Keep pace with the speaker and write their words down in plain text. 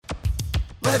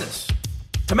lettuce,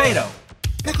 tomato,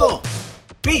 pickle,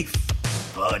 beef.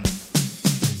 bun.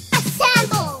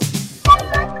 Assemble!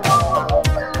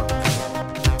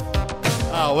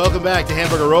 Welcome back to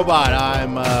Hamburger Robot.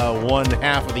 I'm one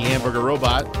half of the Hamburger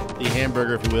Robot, the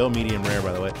hamburger, if you will, medium rare,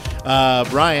 by the way.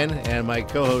 Brian, and my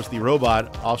co-host, the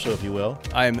robot, also, if you will.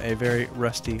 I am a very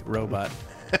rusty robot.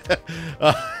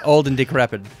 Old and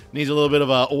decrepit. Needs a little bit of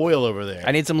oil over there.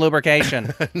 I need some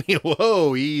lubrication.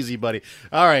 Whoa, easy, buddy.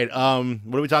 All right,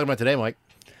 what are we talking about today, Mike?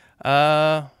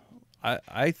 I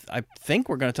think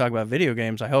we're going to talk about video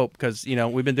games, I hope, because,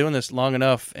 we've been doing this long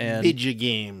enough. And Video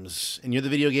games. And you're the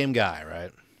video game guy,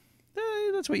 right?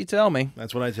 that's what you tell me.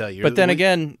 That's what I tell you. But then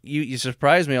again, you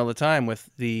surprise me all the time with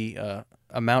the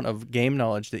amount of game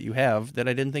knowledge that you have that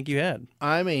I didn't think you had.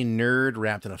 I'm a nerd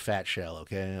wrapped in a fat shell,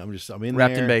 okay? I'm in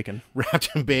Wrapped there. in bacon. Wrapped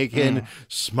in bacon,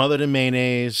 smothered in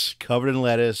mayonnaise, covered in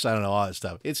lettuce. I don't know, all that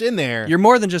stuff. It's in there. You're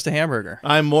more than just a hamburger.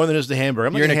 I'm more than just a hamburger.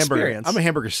 I'm You're like an a hamburger. experience. I'm a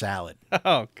hamburger salad.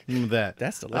 Oh,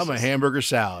 That's delicious. I'm a hamburger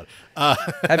salad.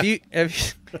 have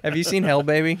you seen Hell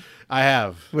Baby I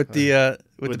have. with the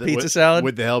pizza salad?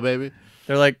 With the hell, baby.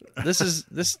 They're like, this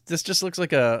just looks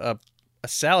like a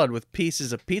salad with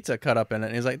pieces of pizza cut up in it.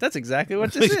 And he's like, that's exactly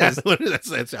what this is.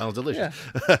 That sounds delicious.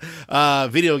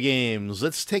 Video games.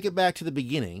 Let's take it back to the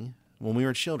beginning when we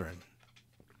were children.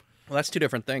 Well, that's two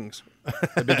different things.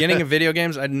 The beginning of video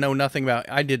games, I know nothing about.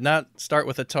 I did not start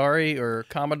with Atari or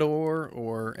Commodore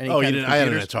or any kind You of didn't? I had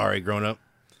an computers. Atari growing up.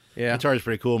 Yeah. Atari's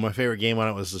pretty cool. My favorite game on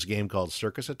it was this game called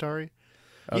Circus Atari.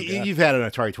 Oh, God. You've had an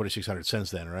Atari 2600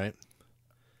 since then, right?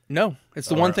 No, it's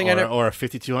the one thing I never. Or a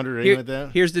 5200 or anything like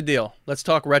that? Here's the deal. Let's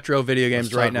talk retro video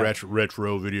games right now.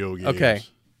 Retro video games. Okay.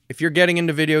 If you're getting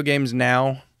into video games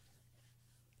now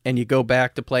and you go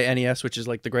back to play NES, which is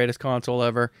like the greatest console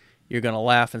ever, you're going to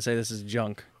laugh and say this is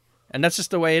junk. And that's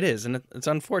just the way it is. And it's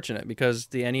unfortunate because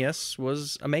the NES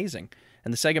was amazing.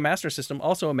 And the Sega Master System,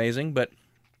 also amazing, but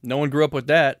no one grew up with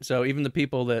that. So even the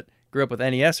people that grew up with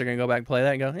NES are going to go back and play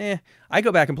that and go, I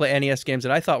go back and play NES games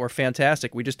that I thought were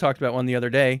fantastic. We just talked about one the other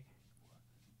day.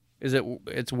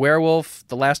 It's Werewolf,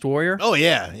 The Last Warrior? Oh,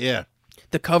 yeah.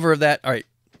 The cover of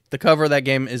that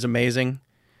game is amazing.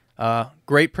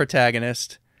 Great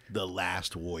protagonist. The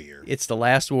Last Warrior. It's The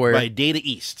Last Warrior. By Data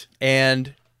East.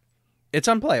 And it's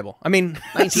unplayable. I mean,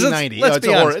 1990. let's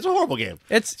be honest. It's a horrible game.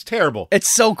 It's terrible. It's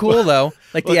so cool, though.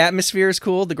 Like, the atmosphere is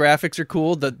cool. The graphics are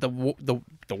cool. The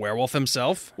werewolf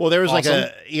himself. Well, there was awesome.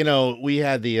 we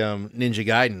had the Ninja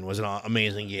Gaiden was an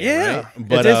amazing game, Yeah. right?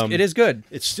 But it is good.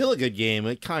 It's still a good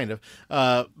game, kind of.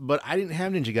 But I didn't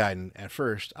have Ninja Gaiden at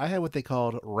first. I had what they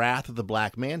called Wrath of the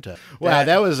Black Manta. Wow,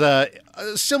 that was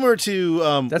similar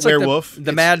to That's Werewolf. like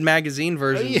the Mad Magazine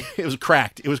version. It was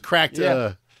cracked. It was cracked.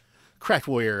 Yeah. Cracked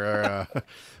Warrior.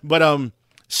 But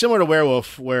similar to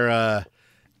Werewolf, where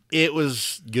it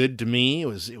was good to me. It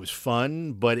was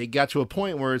fun, but it got to a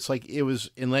point where it's like it was,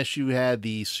 unless you had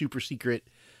the super secret,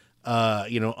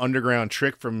 underground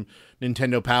trick from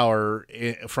Nintendo Power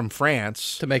from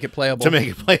France To make it playable.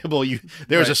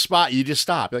 There was a spot you just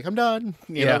stopped. You're like, I'm done.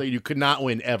 Yeah. You could not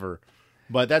win ever.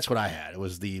 But that's what I had. It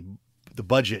was the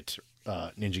budget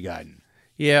Ninja Gaiden.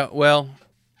 Yeah, well,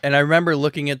 and I remember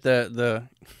looking at the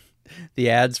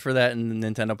ads for that in the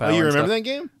Nintendo Power. Oh, you and remember stuff. that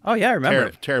game? Oh yeah, I remember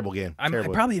it. Terrible game. I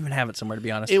Terrible. probably even have it somewhere, to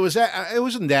be honest. It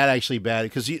wasn't that actually bad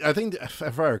because I think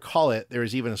if I recall it, there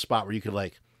was even a spot where you could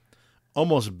like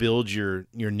almost build your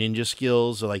ninja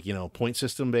skills, like point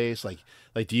system based. Like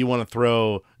do you want to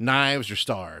throw knives or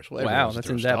stars? Well, everyone Wow, wants to that's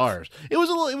throw in depth. stars. It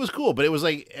was cool, but it was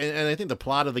like, and I think the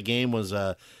plot of the game was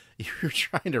you were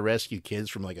trying to rescue kids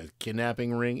from like a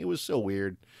kidnapping ring. It was so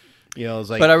weird. It was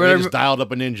like, But I they remember- just dialed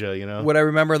up a ninja. What I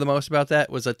remember the most about that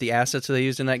was that the assets they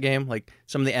used in that game, like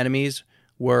some of the enemies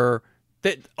were,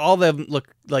 all of them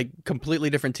looked like completely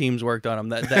different teams worked on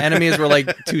them. The enemies were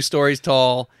like 2 stories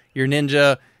tall. Your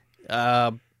ninja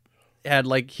had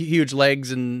like huge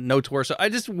legs and no torso.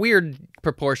 Just weird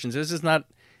proportions. It was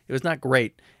not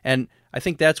great. And I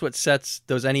think that's what sets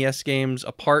those NES games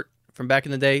apart from back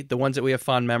in the day, the ones that we have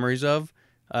fond memories of,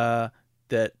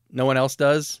 that no one else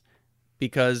does,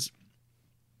 because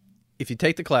if you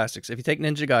take the classics, if you take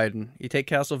Ninja Gaiden, you take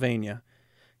Castlevania,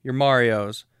 your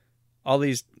Marios, all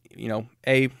these,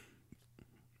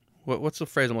 what's the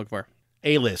phrase I'm looking for?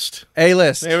 A-list.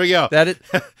 A-list. There we go.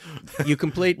 You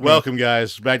complete me. Welcome,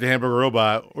 guys, back to Hamburger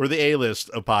Robot, or the A-list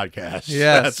of podcasts.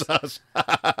 Yes. That's us.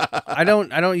 I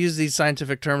don't use these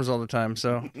scientific terms all the time,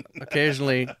 so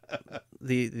occasionally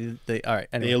the all right.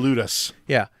 Anyway. They elude us.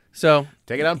 Yeah. So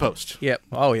Take it on post. yeah.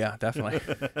 Oh yeah, definitely.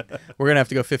 We're gonna have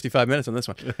to go 55 minutes on this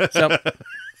one. So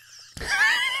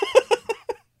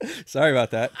sorry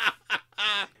about that.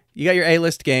 You got your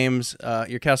A-list games,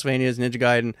 your Castlevanias, Ninja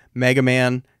Gaiden, Mega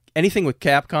Man, anything with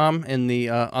Capcom in the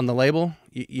on the label,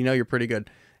 you know you're pretty good.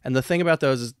 And the thing about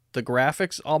those is the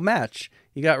graphics all match.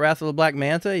 You got Wrath of the Black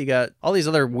Manta, you got all these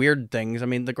other weird things. I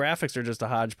mean, the graphics are just a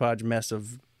hodgepodge mess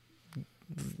of,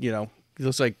 it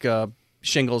looks like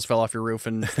shingles fell off your roof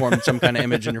and formed some kind of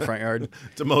image in your front yard.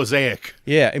 It's a mosaic.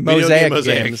 Yeah, mosaic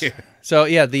games. So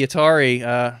yeah, the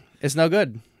Atari is no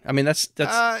good. I mean, that's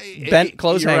bent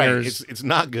clothes hangers. Right. It's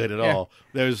not good at all.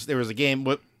 There was a game,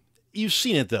 but you've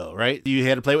seen it though, right? You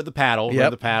had to play with the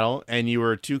paddle, and you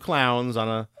were two clowns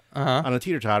on a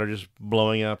teeter-totter just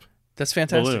blowing up. That's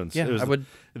fantastic. Balloons. Yeah, I would.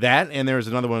 That, and there was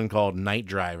another one called Night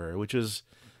Driver, which is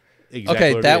exactly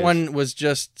okay. what That it is. one was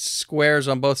just squares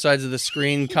on both sides of the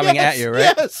screen coming at you,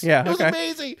 right? Yes. Yeah. It was okay.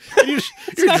 amazing. And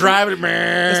you're driving.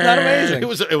 It's not amazing. It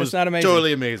was It's not amazing.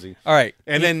 totally amazing. All right.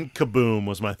 And then Kaboom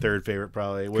was my third favorite,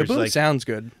 probably. Where it's Kaboom like, sounds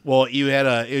good. well, it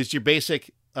was your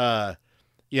basic.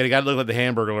 You had a guy that looked like the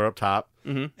Hamburger up top,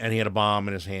 and he had a bomb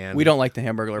in his hand. We don't like the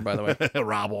Hamburglar, by the way.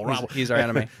 Robble. He's our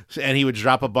enemy. And he would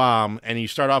drop a bomb, and you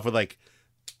start off with like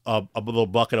a little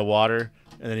bucket of water,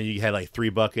 and then you had like 3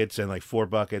 buckets and like 4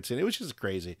 buckets, and it was just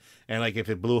crazy. And like if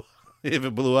it blew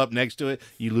up next to it,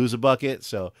 you lose a bucket.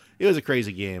 So it was a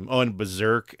crazy game. Oh, and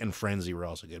Berserk and Frenzy were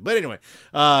also good. But anyway,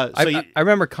 I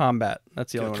remember Combat.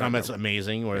 That's the only one. Combat's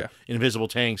amazing. Or Invisible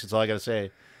Tanks. That's all I got to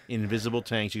say. Invisible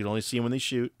Tanks. You can only see them when they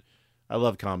shoot. I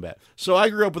love Combat. So I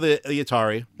grew up with the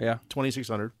Atari. Yeah.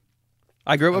 2600.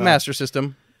 I grew up with Master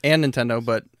System and Nintendo,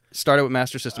 but started with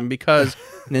Master System because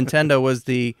Nintendo was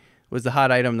the hot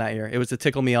item that year. It was the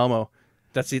Tickle Me Elmo.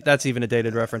 That's even a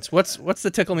dated reference. What's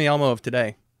the Tickle Me Elmo of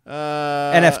today?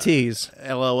 NFTs.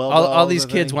 LOL. All these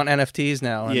kids want NFTs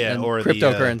now. And or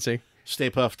cryptocurrency. The, Stay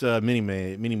Puffed mini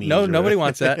me. No, nobody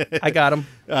wants that. I got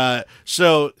them.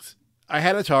 So I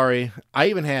had Atari. I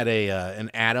even had an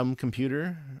Atom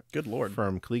computer. Good Lord.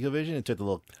 From ColecoVision. It took the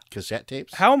little cassette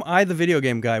tapes. How am I the video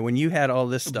game guy when you had all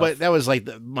this stuff? But that was like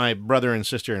my brother and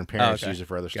sister and parents okay. used it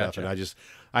for other stuff, Gotcha. and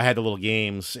I had the little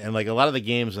games, and like a lot of the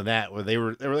games of that where they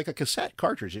were like a cassette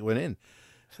cartridge. It went in,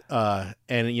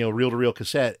 and reel to reel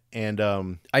cassette, and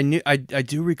I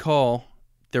do recall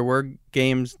there were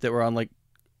games that were on like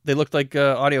they looked like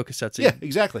audio cassettes. Yeah,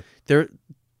 exactly. There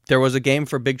was a game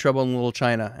for Big Trouble in Little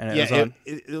China, and it was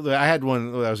on. I had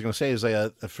one. What I was going to say is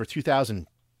for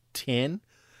 2010,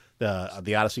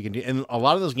 the Odyssey and a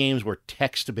lot of those games were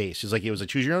text based. It's like it was a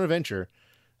choose your own adventure.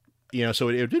 So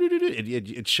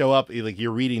it'd show up like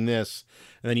you're reading this,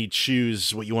 and then you'd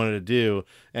choose what you wanted to do,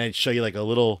 and it'd show you like a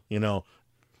little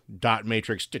dot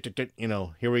matrix.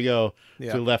 Here we go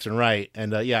to the left and right,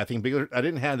 and I think I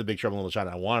didn't have the Big Trouble in Little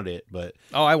China. I wanted it, but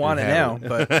I want it now.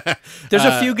 But there's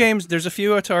a few games. There's a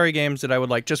few Atari games that I would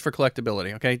like just for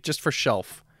collectability. Okay, just for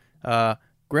shelf.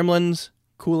 Gremlins,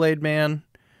 Kool-Aid Man,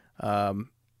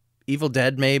 Evil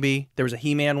Dead. Maybe there was a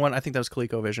He-Man one. I think that was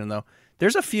ColecoVision though.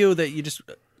 There's a few that you just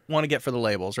want to get for the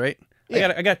labels, right?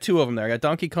 Yeah. I got 2 of them there. I got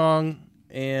Donkey Kong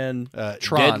and Tron.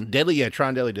 Tron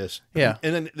Deadly Disc. Yeah.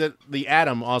 And then the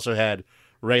Atom also had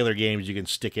regular games you can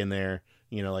stick in there,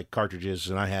 like cartridges,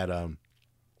 and I had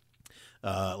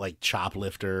like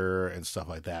Choplifter and stuff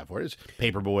like that for it. It's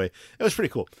Paperboy. It was pretty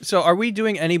cool. So are we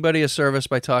doing anybody a service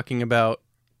by talking about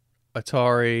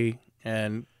Atari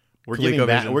and we're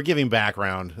giving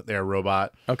background there,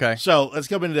 Robot. Okay. So let's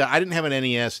go into I didn't have an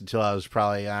NES until I was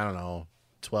probably, I don't know,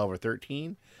 12 or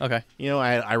 13. Okay.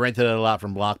 I rented it a lot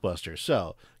from Blockbuster.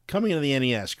 So coming into the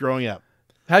NES, growing up.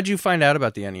 How'd you find out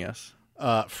about the NES?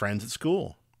 Friends at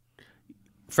school.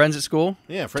 Friends at school?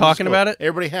 Yeah. Friends Talking at school. about it?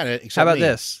 Everybody had it except How about me.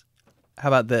 this? How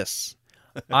about this?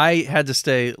 I had to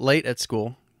stay late at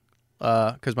school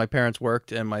because my parents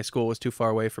worked and my school was too far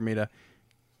away for me to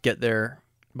get there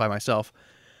by myself.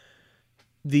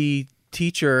 The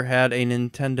teacher had a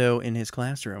Nintendo in his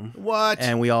classroom. What?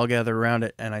 And we all gathered around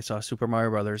it, and I saw Super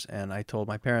Mario Brothers, and I told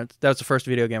my parents that was the first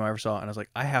video game I ever saw, and I was like,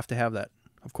 I have to have that.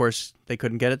 Of course, they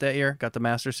couldn't get it that year. Got the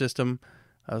Master System.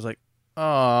 I was like,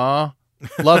 aw,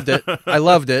 loved it. I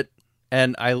loved it,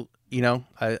 and I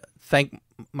thank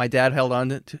my dad held on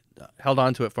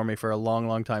to it for me for a long,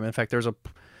 long time. In fact,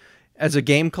 as a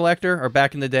game collector, or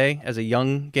back in the day, as a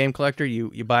young game collector,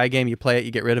 you buy a game, you play it,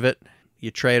 you get rid of it, you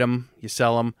trade them, you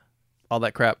sell them, all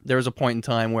that crap. There was a point in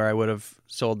time where I would have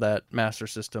sold that Master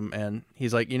System, and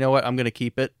he's like, you know what, I'm going to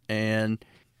keep it, and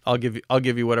I'll give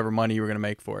you whatever money you were going to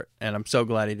make for it. And I'm so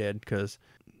glad he did, because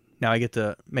now I get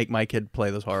to make my kid play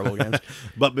those horrible games.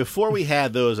 But before we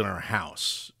had those in our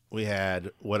house, we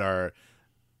had what are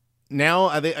now,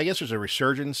 I guess there's a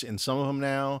resurgence in some of them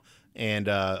now, and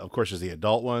of course there's the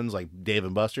adult ones like Dave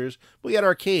and Buster's, but we had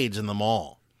arcades in the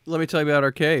mall. Let me tell you about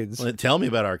arcades. Well, tell me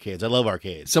about arcades. I love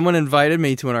arcades. Someone invited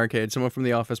me to an arcade. Someone from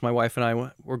the office. My wife and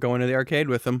I were going to the arcade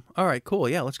with them. All right, cool.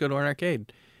 Yeah, let's go to an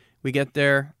arcade. We get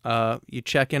there. You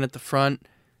check in at the front,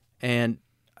 and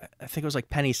I think it was like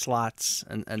penny slots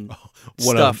and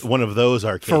stuff. One of those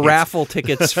arcades. For raffle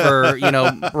tickets for,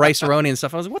 Rice-A-Roni and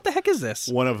stuff. I was like, what the heck is this?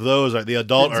 One of those are the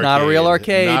adult It's arcade. not a real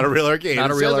arcade. Not a real arcade. Not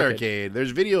It a real says arcade.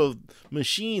 There's video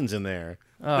machines in there.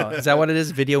 Oh, is that what it is?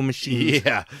 Video machines?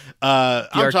 Yeah.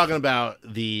 I'm talking about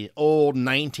the old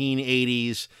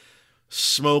 1980s,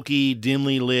 smoky,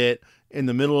 dimly lit, in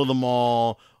the middle of the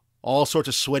mall, all sorts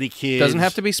of sweaty kids. Doesn't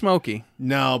have to be smoky.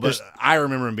 No, but I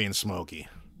remember them being smoky.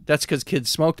 That's because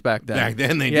kids smoked back then. Back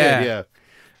then they did,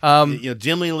 yeah.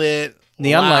 Dimly lit,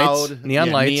 Neon loud, lights,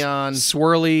 neon,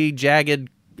 swirly, jagged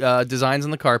designs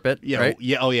on the carpet. Yeah, right?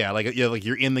 yeah, oh yeah, like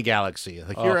you're in the galaxy.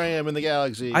 Like here I am in the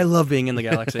galaxy. I love being in the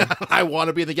galaxy. I want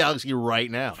to be in the galaxy right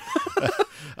now.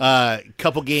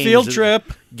 Couple games. Field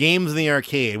trip. Games in the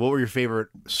arcade. What were your favorite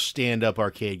stand-up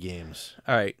arcade games?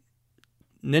 All right.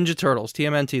 Ninja Turtles,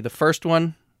 TMNT. The first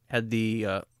one had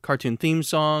the cartoon theme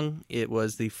song. It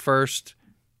was the first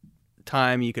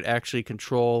time you could actually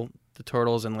control the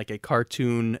turtles in like a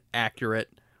cartoon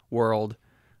accurate world.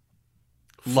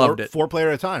 Loved it. 4-player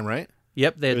at a time, right?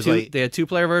 Yep, they had two. They had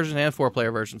 2-player versions and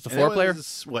 4-player versions. The 4-player,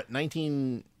 what,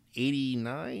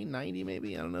 1989, 90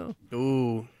 maybe? I don't know.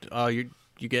 Ooh,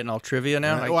 you're getting all trivia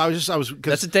now.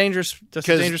 That's a dangerous road to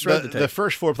take. The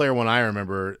first 4-player one I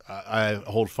remember, I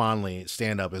hold fondly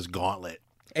stand up is Gauntlet.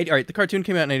 All right, the cartoon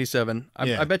came out in 87.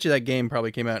 Yeah. I bet you that game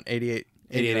probably came out in 88.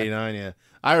 89, yeah.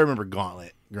 I remember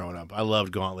Gauntlet growing up. I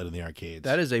loved Gauntlet in the arcades.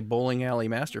 That is a bowling alley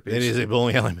masterpiece. It is a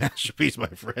bowling alley masterpiece, my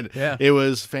friend. Yeah. It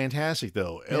was fantastic,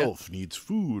 though. Elf needs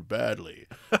food badly.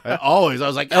 I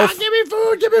was like, Elf, give me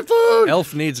food.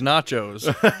 Elf needs nachos.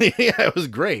 Yeah, it was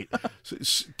great.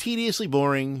 Tediously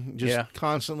boring, just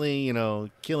constantly,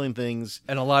 killing things.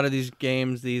 And a lot of these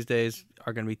games these days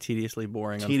are going to be tediously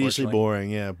boring, Tediously boring,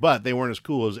 yeah. But they weren't as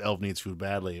cool as Elf Needs Food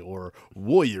Badly or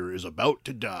Warrior is About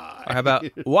to Die. Or how about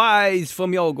Wise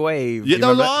from your grave? Yeah, that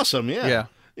was awesome, yeah.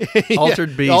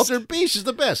 Altered Beast. Altered Beast is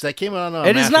the best. That came out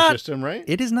on Master System, right?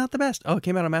 It is not the best. Oh, it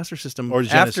came out on Master System or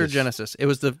after Genesis. It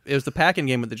was the pack-in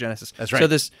game with the Genesis. That's right.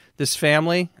 So this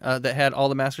family that had all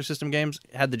the Master System games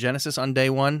had the Genesis on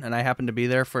day one, and I happened to be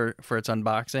there for its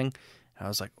unboxing. And I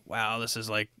was like, wow, this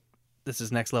is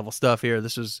next level stuff here.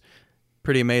 This was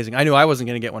pretty amazing. I knew I wasn't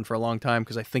going to get one for a long time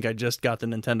because I think I just got the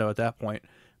Nintendo at that point.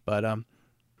 But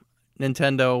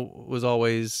Nintendo was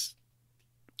always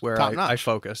where I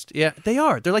focused. Yeah, they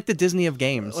are. They're like the Disney of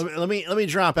games. Let me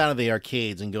drop out of the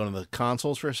arcades and go into the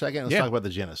consoles for a second. Let's talk about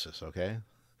the Genesis, okay?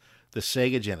 The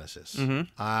Sega Genesis. Mm-hmm.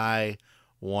 I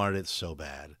wanted it so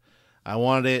bad. I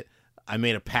wanted it. I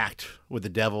made a pact with the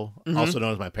devil, also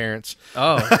known as my parents.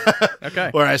 Oh, okay.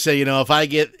 Where I said, if I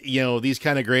get, these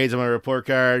kind of grades on my report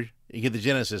card, you get the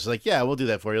Genesis. Like, yeah, we'll do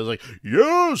that for you. I was like,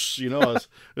 yes!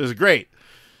 It was great.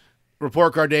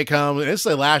 Report card day comes, and it's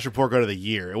the last report card of the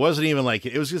year. It wasn't even like,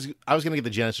 it was just, I was going to get the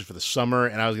Genesis for the summer,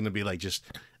 and I was going to be like just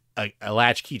a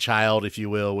latchkey child, if you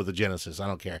will, with the Genesis. I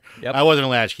don't care. Yep. I wasn't a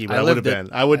latchkey, but I would have been.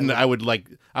 I wasn't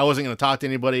going to talk to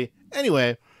anybody.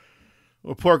 Anyway,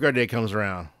 report card day comes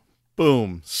around.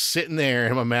 Boom. Sitting there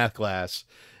in my math class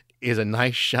is a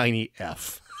nice shiny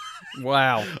F.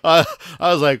 Wow. I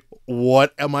was like,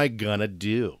 what am I going to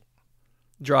do?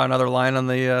 Draw another line on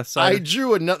the side? I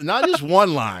drew not just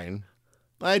one line.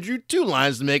 I drew 2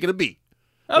 lines to make it a B.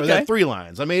 Okay. Or then 3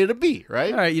 lines. I made it a B,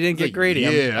 right? All right, you didn't get greedy.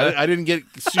 Yeah, I didn't get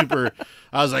super.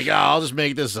 I was like, I'll just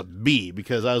make this a B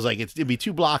because I was like, it'd be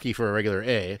too blocky for a regular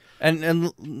A.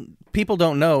 And people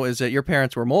don't know is that your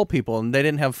parents were mole people and they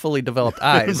didn't have fully developed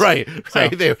eyes. Right.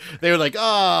 They were like,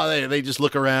 they just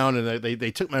look around and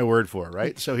they took my word for it,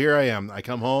 right? So here I am. I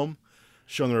come home,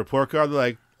 show them the report card. They're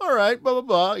like, all right, blah,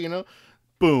 blah, blah,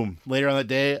 Boom. Later on that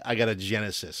day, I got a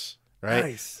Genesis, right?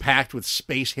 Nice. Packed with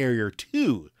Space Harrier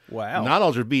 2. Wow. Not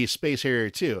Altered Beast, Space Harrier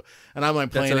 2. And I'm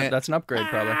like playing it. That's an upgrade,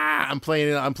 probably. I'm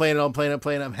playing it.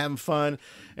 I'm having fun.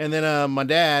 And then my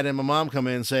dad and my mom come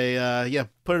in and say, yeah,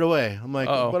 put it away. I'm like,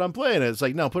 but I'm playing it. It's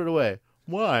like, no, put it away.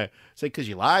 Why? It's like, because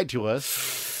you lied to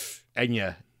us and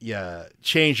you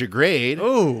changed your grade.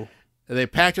 Ooh. And they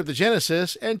packed up the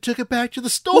Genesis and took it back to the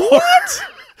store. What?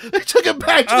 They took it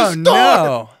back to the store.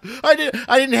 No. I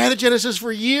didn't have the Genesis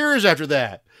for years after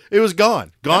that. It was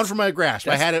gone from my grasp.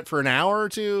 I had it for an hour or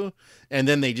two, and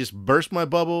then they just burst my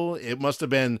bubble. It must have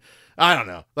been, I don't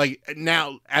know. Like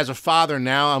now, as a father,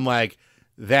 now I'm like,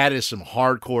 that is some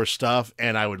hardcore stuff,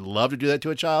 and I would love to do that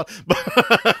to a child.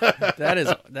 That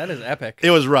is epic.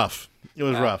 It was rough. It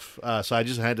was rough. So I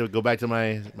just had to go back to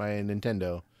my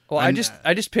Nintendo. Well, I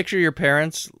just picture your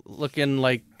parents looking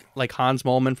like like Hans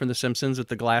Moleman from The Simpsons with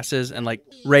the glasses and like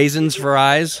raisins for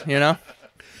eyes, you know?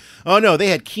 Oh no, they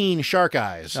had keen shark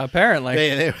eyes.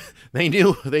 Apparently. They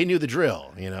knew the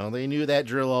drill. You know, they knew that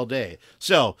drill all day.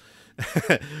 So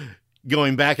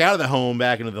going back out of the home,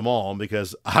 back into the mall,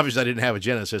 because obviously I didn't have a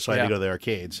Genesis, so I had to go to the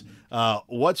arcades.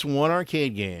 What's one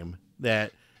arcade game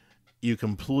that you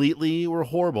completely were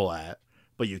horrible at,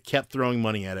 but you kept throwing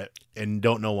money at it and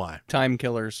don't know why? Time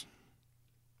Killers.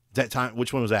 That time,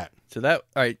 which one was that? So that,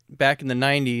 all right, back in the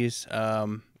 90s,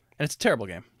 and it's a terrible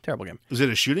game. Terrible game. Was it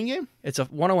a shooting game? It's a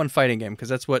one-on-one fighting game because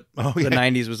that's what the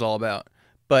 90s was all about.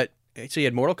 But, so you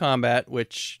had Mortal Kombat,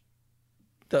 which,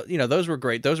 those were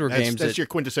great. Those were games that's your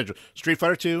quintessential. Street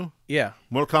Fighter 2. Yeah.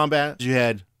 Mortal Kombat. You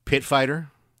had Pit Fighter.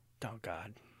 Oh,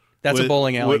 God. That's a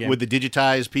bowling alley game. With the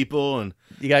digitized people. And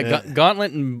you got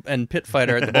Gauntlet and Pit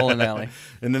Fighter at the bowling alley.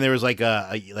 And then there was like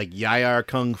Yayar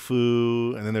Kung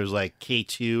Fu, and then there was like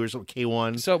K2 or something,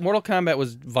 K1. So Mortal Kombat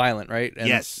was violent, right? And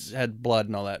yes. Had blood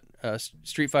and all that.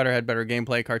 Street Fighter had better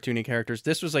gameplay, cartoony characters.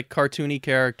 This was like cartoony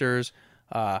characters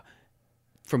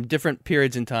from different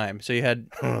periods in time. So you had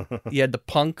the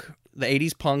punk, the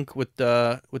 80s punk with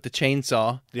the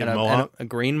chainsaw and a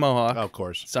green mohawk. Oh, of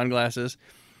course. Sunglasses.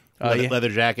 Leather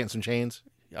jacket and some chains.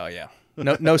 Oh, yeah.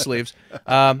 No sleeves.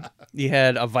 You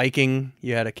had a Viking.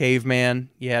 You had a caveman.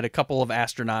 You had a couple of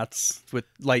astronauts with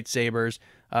lightsabers.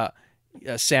 A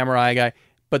samurai guy.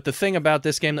 But the thing about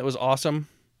this game that was awesome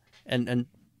and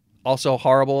also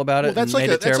horrible about it, that's like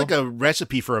a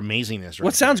recipe for amazingness. Right?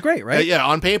 What sounds great, right? Yeah,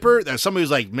 on paper, there's somebody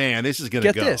who's like, man, this is going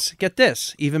to go. Get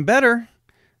this. Even better.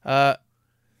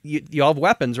 You all have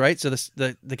weapons, right? So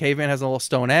the caveman has a little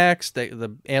stone axe. The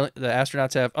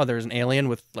astronauts have there's an alien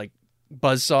with like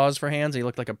buzzsaws for hands. He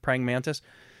looked like a praying mantis,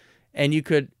 and you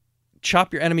could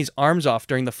chop your enemy's arms off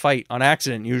during the fight on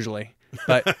accident, usually.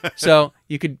 But so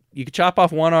you could chop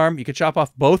off one arm, you could chop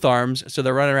off both arms, so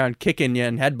they're running around kicking you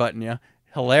and headbutting you.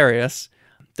 Hilarious.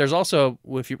 There's also,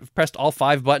 if you pressed all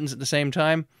 5 buttons at the same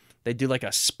time, they do like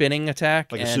a spinning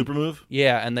attack, like a super move.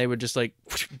 Yeah, and they would just like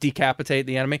decapitate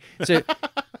the enemy. So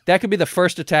that could be the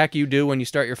first attack you do when you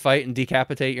start your fight and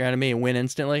decapitate your enemy and win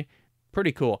instantly.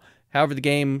 Pretty cool. However, the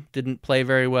game didn't play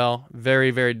very well.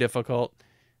 Very, very difficult.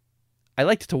 I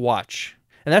liked to watch.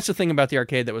 And that's the thing about the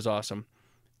arcade that was awesome.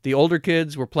 The older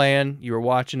kids were playing. You were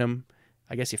watching them.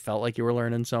 I guess you felt like you were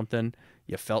learning something.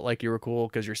 You felt like you were cool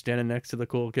because you're standing next to the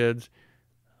cool kids.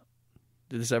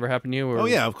 Did this ever happen to you? Or, oh,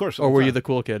 yeah, of course. Or were you the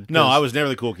cool kid? No, I was never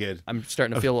the cool kid. I'm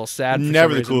starting to feel a little sad.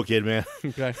 Never the cool kid, man.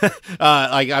 Okay.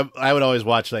 I would always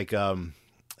watch like Galaga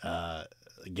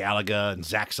and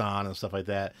Zaxxon and stuff like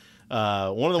that.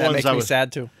 One of the ones makes me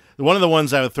sad too. One of the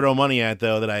ones I would throw money at,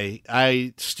 though, that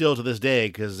I still to this day,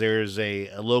 because there's a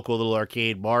local little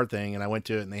arcade bar thing, and I went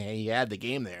to it, and he had the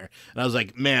game there. And I was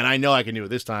like, man, I know I can do it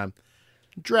this time.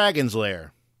 Dragon's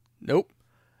Lair. Nope.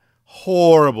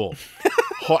 Horrible.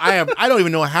 I don't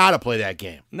even know how to play that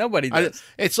game. Nobody does.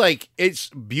 It's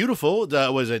beautiful.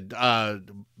 Was it Don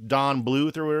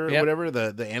Bluth or whatever,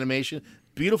 the animation?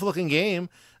 Beautiful looking game.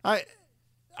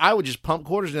 I would just pump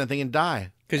quarters in that thing and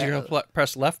die. Because you're going to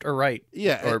press left or right.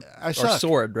 Yeah. Or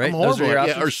sword, right? I'm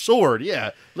horrible. Or sword,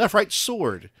 yeah. Left, right,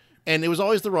 sword. And it was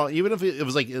always the wrong, even if it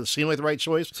was like, it seemed like the right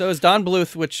choice. So it was Don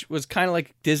Bluth, which was kind of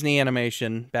like Disney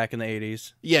animation back in the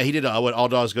 80s. Yeah, he did what, All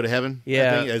Dogs Go to Heaven?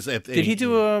 Yeah. Did he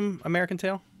do American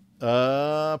Tail?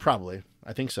 Probably.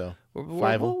 I think so.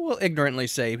 We'll ignorantly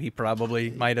say he probably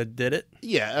might have did it.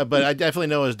 Yeah, but I definitely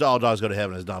know as All Dogs Go to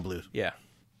Heaven as Don Bluth. Yeah.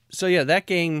 So yeah, that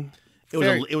game...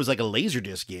 It was like a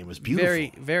Laserdisc game. It was beautiful.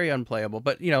 Very, very unplayable,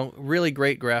 but really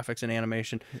great graphics and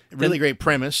animation. Really great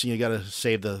premise. You got to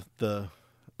save the But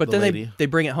the then lady. they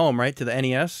bring it home, right, to the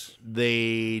NES?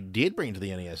 They did bring it to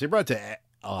the NES. They brought it to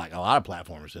like a lot of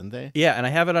platformers, didn't they? Yeah, and I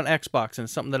have it on Xbox, and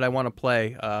it's something that I want to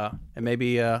play. And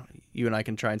maybe you and I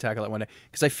can try and tackle it one day,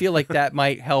 because I feel like that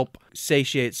might help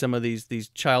satiate some of these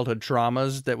childhood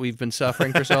traumas that we've been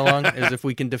suffering for so long. Is if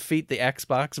we can defeat the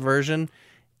Xbox version,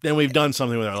 then we've done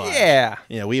something with our lives.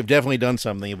 Yeah, we have definitely done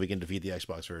something if we can defeat the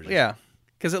Xbox version. Yeah,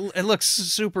 because it looks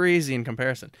super easy in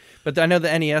comparison. But I know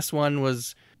the NES one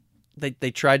was.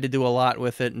 They tried to do a lot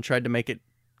with it and tried to make it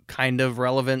kind of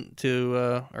relevant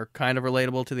to or kind of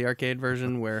relatable to the arcade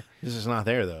version. Where this is not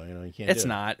there though, you can't. It's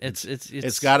not.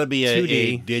 It's got to be 2D.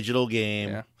 a digital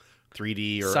game,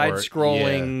 3D or side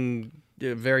scrolling.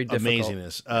 Very difficult.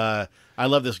 Amazingness. I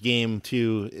love this game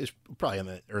too. It's probably in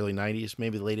the early '90s,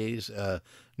 maybe the late '80s.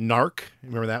 Narc,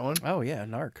 remember that one? Oh yeah,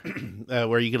 Narc.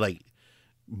 Where you could like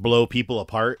blow people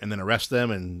apart and then arrest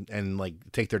them and like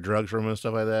take their drugs from them and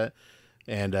stuff like that.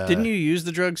 And Didn't you use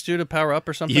the drugs too to power up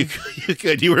or something? you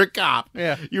could. You were a cop.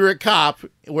 Yeah. You were a cop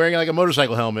wearing like a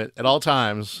motorcycle helmet at all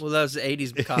times. Well, that was the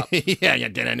 80s cop. Yeah.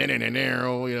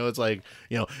 It's like,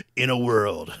 in a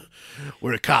world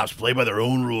where cops play by their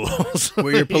own rules.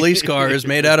 Where your police car is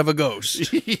made out of a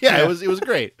ghost. Yeah, it was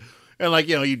great. And like,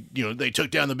 they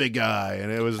took down the big guy, and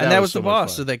that was so the much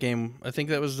boss fun. of that game. I think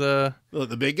that was the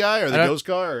big guy or the ghost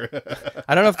car.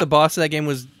 I don't know if the boss of that game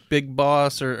was Big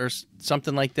Boss or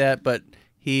something like that, but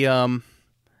he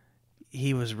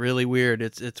was really weird.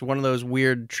 It's one of those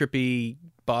weird trippy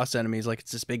boss enemies. Like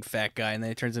it's this big fat guy, and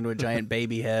then he turns into a giant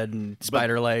baby head and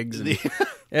spider legs. And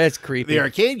it's creepy. The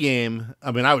arcade game.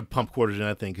 I mean, I would pump quarters in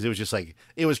that thing because it was just like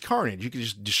it was carnage. You could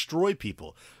just destroy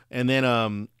people. And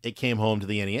then it came home to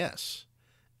the NES,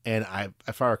 and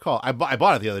if I recall, I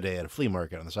bought it the other day at a flea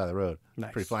market on the side of the road.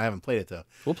 Nice. Pretty fun. I haven't played it though.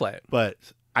 We'll play it. But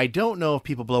I don't know if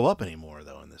people blow up anymore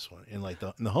though in this one, in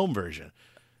the home version.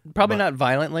 Probably not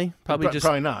violently. Probably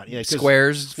not. Yeah, 'cause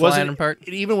squares flying apart.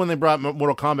 Even when they brought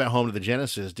Mortal Kombat home to the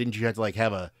Genesis, didn't you have to like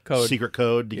have a secret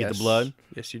code to get the blood?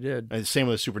 Yes, you did. And same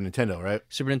with the Super Nintendo, right?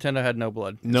 Super Nintendo had no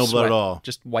blood. No blood at all.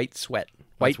 Just white sweat.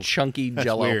 White chunky that's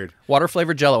Jello. weird. Water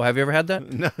flavored Jello. Have you ever had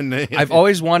that? No. I've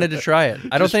always wanted to try it.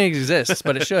 I don't think it exists,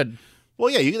 but it should. Well,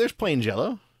 yeah. There's plain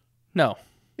Jello. No.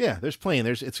 Yeah, there's plain.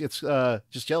 It's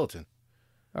just gelatin.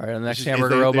 All right, on the next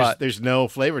Hamburger Robot. There's no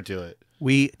flavor to it.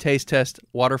 We taste test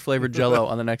water flavored Jello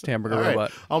on the next Hamburger All right.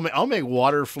 Robot. I'll make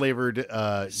water flavored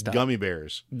gummy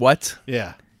bears. What?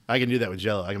 Yeah, I can do that with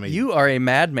Jello. I can make. You are a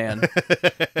madman.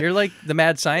 You're like the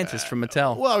mad scientist from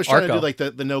Mattel. Well, I was trying to Arco. do like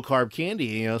the no carb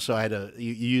candy, so I had to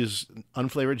you use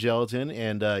unflavored gelatin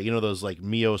and those like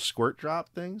Mio squirt drop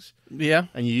things. Yeah.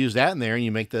 And you use that in there, and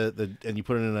you make and you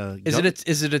put it in a. Is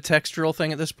it a textural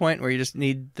thing at this point where you just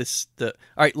need all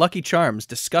right, Lucky Charms,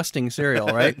 disgusting cereal,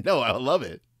 right? No, I love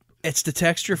it. It's the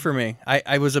texture for me.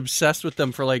 I was obsessed with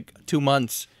them for like 2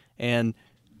 months, and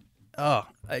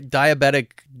diabetic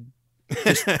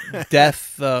just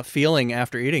death feeling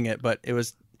after eating it. But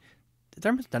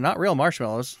they're not real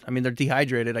marshmallows. I mean, they're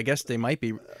dehydrated. I guess they might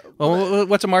be. Well,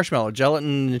 what's a marshmallow?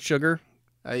 Gelatin and sugar?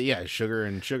 Yeah, sugar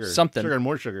and sugar. Something. Sugar and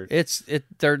more sugar.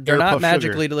 They're not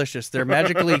magically delicious. They're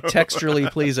magically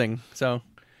texturally pleasing. So,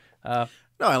 no,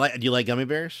 do you like gummy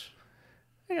bears?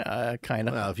 Yeah, kind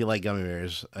of. Well, if you like gummy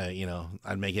bears,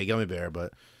 I'd make you a gummy bear,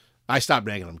 but I stopped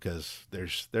making them because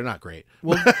they're not great.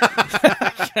 Well,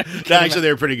 actually,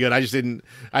 they're pretty good. I didn't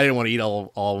want to eat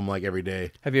all of them like every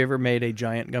day. Have you ever made a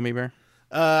giant gummy bear?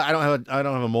 I don't have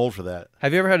a mold for that.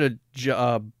 Have you ever had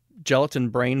a gelatin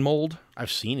brain mold?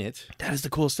 I've seen it. That is the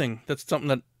coolest thing. That's something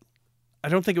that I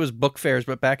don't think it was book fairs,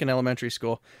 but back in elementary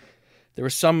school, there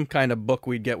was some kind of book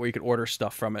we'd get where you could order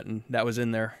stuff from it, and that was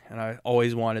in there, and I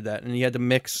always wanted that. And you had to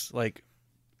mix like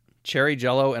cherry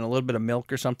Jello and a little bit of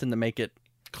milk or something to make it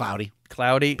cloudy,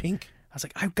 pink. I was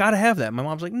like, I've got to have that. My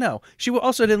mom's like, no. She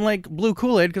also didn't like blue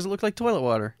Kool-Aid because it looked like toilet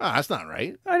water. Oh, that's not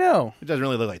right. I know. It doesn't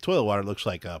really look like toilet water. It looks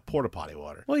like porta potty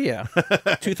water. Well, yeah.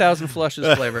 2000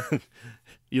 flushes flavor.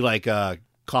 You like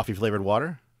coffee flavored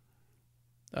water?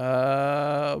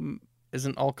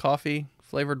 Isn't all coffee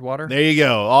flavored water? There you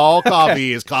go. All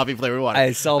coffee is coffee flavored water.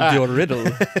 I solved your riddle.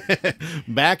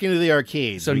 Back into the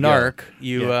arcade. So Narc,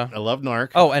 I love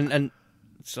Narc. Oh, and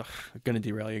so I'm gonna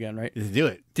derail you again, right? Do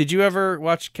it. Did you ever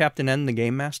watch Captain N, the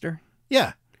Game Master?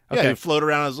 Yeah. Okay. Yeah, he'd float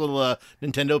around his little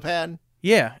Nintendo pad.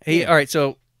 Yeah. All right.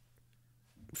 So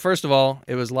first of all,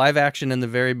 it was live action in the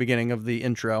very beginning of the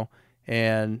intro,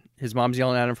 and his mom's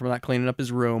yelling at him for not cleaning up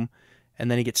his room, and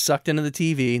then he gets sucked into the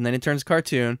TV, and then it turns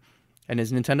cartoon, and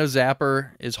his Nintendo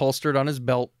Zapper is holstered on his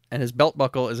belt, and his belt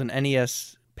buckle is an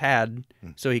NES pad,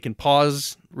 so he can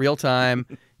pause real time,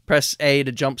 press A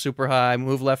to jump super high,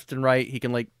 move left and right. He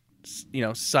can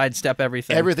sidestep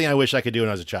everything. Everything I wish I could do when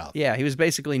I was a child. Yeah, he was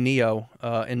basically Neo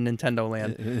in Nintendo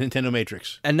land. Nintendo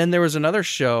Matrix. And then there was another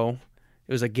show.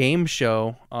 It was a game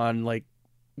show on like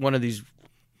one of these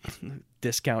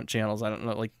discount channels. I don't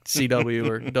know, like CW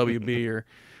or WB or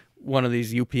one of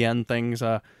these UPN things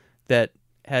that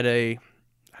had I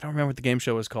don't remember what the game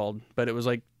show was called, but it was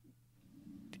kind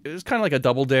of like a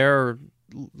Double Dare or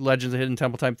Legends of Hidden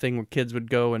Temple type thing where kids would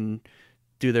go and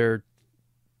do their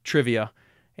trivia.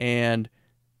 And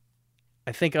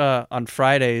I think on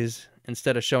Fridays,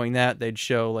 instead of showing that, they'd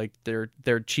show like their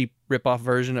cheap ripoff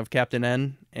version of Captain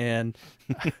N, and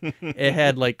it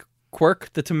had like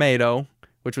Quirk the Tomato,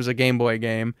 which was a Game Boy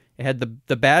game. It had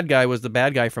the bad guy was the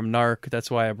bad guy from Narc. That's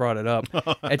why I brought it up.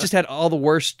 It just had all the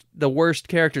worst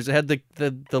characters. It had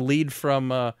the lead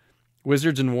from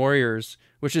Wizards and Warriors,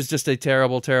 which is just a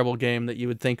terrible, terrible game that you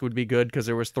would think would be good because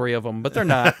there was 3 of them, but they're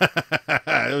not.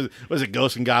 Was it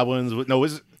Ghosts and Goblins? No,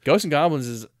 was it? Ghosts and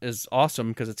Goblins is awesome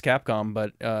because it's Capcom,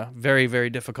 but very, very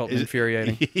difficult and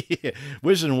infuriating. Yeah.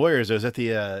 Wizards and Warriors, though, is that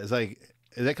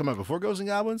is that come out before Ghosts and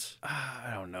Goblins?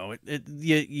 I don't know.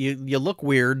 You look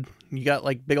weird. You got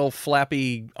like big old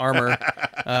flappy armor.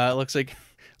 It looks like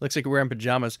you're wearing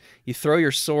pajamas. You throw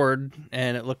your sword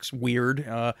and it looks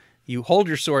weird. You hold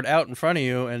your sword out in front of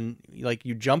you and like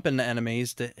you jump into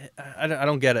enemies. I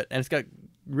don't get it. And it's got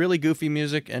really goofy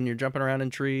music and you're jumping around in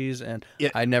trees and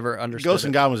I never understood Ghosts it.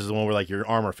 and Goblins is the one where like your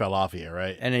armor fell off of you,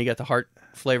 right? And then you got the heart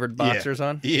flavored boxers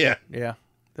on. Yeah. Yeah.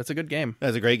 That's a good game.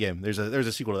 That's a great game. There's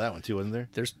a sequel to that one too, wasn't there?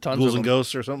 There's tons Ghouls of them. and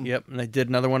Ghosts or something. Yep, and they did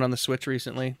another one on the Switch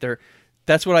recently.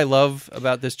 That's what I love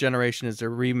about this generation is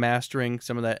they're remastering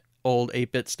some of that old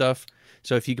 8-bit stuff.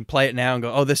 So if you can play it now and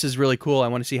go, "Oh, this is really cool. I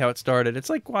want to see how it started." It's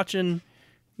like watching,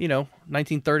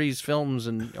 1930s films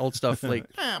and old stuff. Like,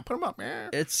 put them up,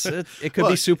 man. It could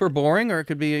be super boring, or it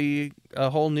could be a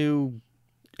whole new,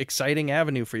 exciting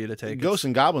avenue for you to take. Ghosts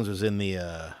and Goblins was in the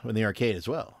arcade as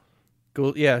well.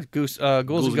 Ghouls and Ghosts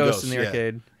in the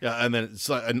arcade. Yeah, and then it's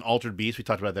like an Altered Beast. We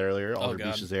talked about that earlier. Altered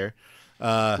Beast is there.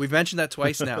 We've mentioned that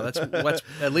twice now. That's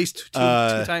at least two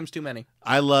times too many.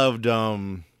 I loved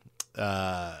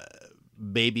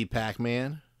Baby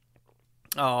Pac-Man.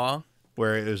 Aw.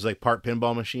 Where it was like part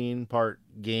pinball machine, part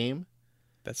game.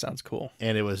 That sounds cool.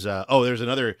 And it was there's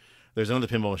another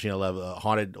pinball machine I love. A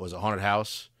haunted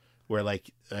house where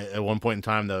like at one point in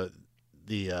time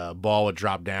the ball would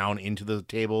drop down into the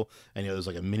table and it was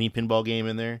like a mini pinball game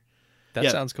in there. That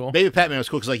sounds cool. Baby Pac-Man was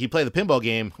cool because like you play the pinball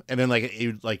game and then like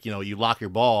you lock your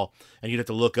ball and you'd have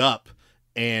to look up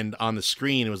and on the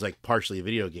screen it was like partially a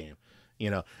video game,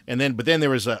 but then there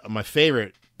was my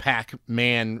favorite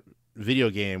Pac-Man video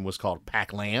game was called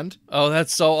Pac-Land. Oh,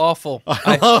 that's so awful.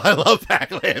 I love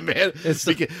Pac-Land, man.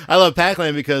 I love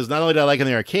Pac-Land because not only did I like it in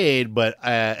the arcade, but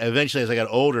eventually as I got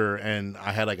older and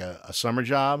I had like a summer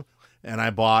job and I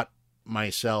bought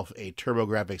myself a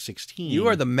TurboGrafx 16. You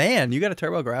are the man. You got a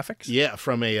TurboGrafx? Yeah,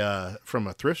 from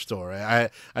a thrift store. I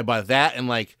bought that and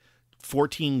like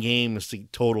 14 games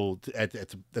total at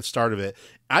the start of it.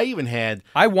 I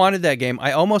wanted that game.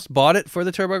 I almost bought it for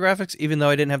the TurboGrafx, even though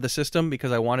I didn't have the system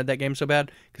because I wanted that game so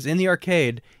bad. Because in the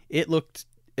arcade, it looked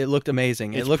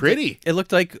amazing. It looked pretty. It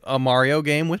looked like a Mario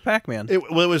game with Pac-Man.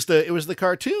 It was the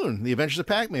cartoon, The Adventures of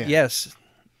Pac-Man. Yes.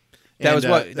 That was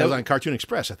on Cartoon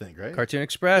Express, I think, right? Cartoon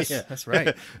Express. Yeah. That's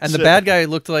right. And the bad guy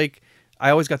looked like I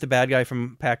always got the bad guy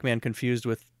from Pac-Man confused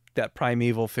with that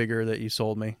primeval figure that you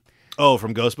sold me. Oh,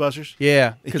 from Ghostbusters?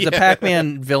 Yeah, because the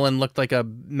Pac-Man villain looked like a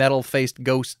metal-faced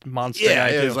ghost monster guy,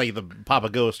 it too. was like the Papa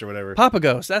Ghost or whatever. Papa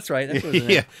Ghost, that's right. That's what his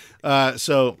name. Yeah.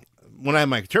 So when I had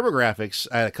my TurboGrafx,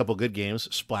 I had a couple good games,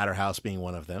 Splatterhouse being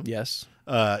one of them. Yes.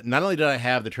 Not only did I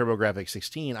have the TurboGrafx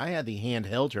 16, I had the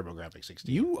handheld TurboGrafx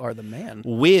 16. You are the man.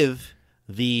 With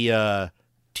the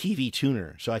TV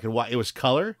tuner. So I could watch. It was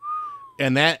color.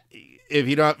 And that, if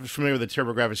you're not familiar with the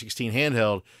TurboGrafx 16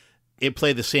 handheld, it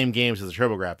played the same games as the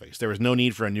TurboGrafx. There was no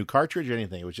need for a new cartridge or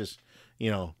anything. It was just,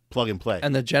 plug and play.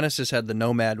 And the Genesis had the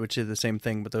Nomad, which is the same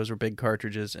thing, but those were big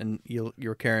cartridges, and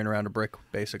you're carrying around a brick,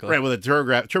 basically. Right, well, the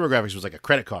TurboGrafx was like a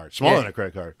credit card, smaller than a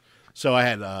credit card. So I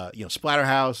had,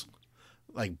 Splatterhouse,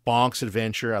 like Bonk's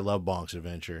Adventure. I love Bonk's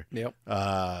Adventure. Yep.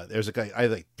 I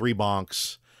had like 3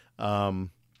 Bonks.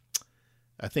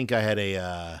 I think I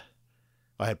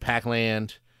had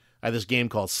Pac-Land. I had this game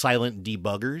called Silent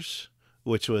Debuggers,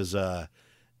 which was it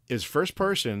was first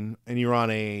person, and you were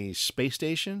on a space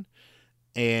station,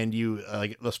 and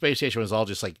the space station was all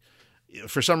just like,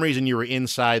 for some reason you were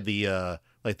inside the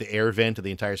like the air vent of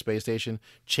the entire space station,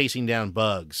 chasing down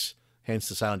bugs. Hence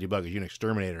the Silent Debuggers. You're an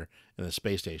exterminator in the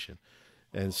space station.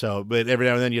 And so, but every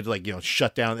now and then you had to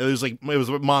shut down. It was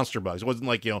monster bugs. It wasn't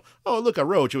like, oh, look, a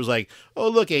roach. It was like, oh,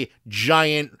 look, a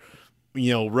giant,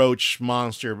 roach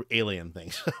monster alien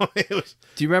thing. So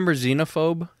Do you remember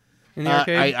Xenophobe in the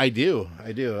arcade? I do.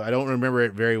 I don't remember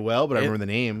it very well, but I remember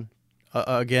the name.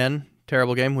 Again,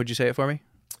 terrible game. Would you say it for me?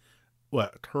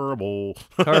 What? Terrible.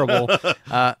 Terrible.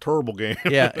 Terrible game.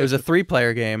 Yeah, it was a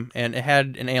 3-player game, and it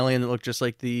had an alien that looked just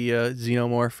like the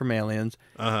Xenomorph from Aliens.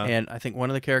 Uh-huh. And I think one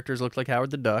of the characters looked like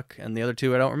Howard the Duck, and the other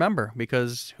 2 I don't remember,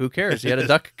 because who cares? You had a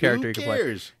duck character you could play. Who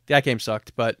cares? That game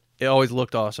sucked, but it always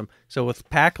looked awesome. So with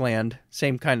Pac-Land,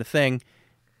 same kind of thing.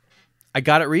 I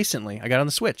got it recently. I got it on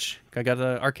the Switch. I got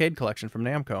an arcade collection from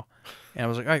Namco. And I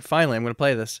was like, all right, finally, I'm going to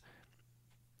play this.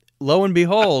 Lo and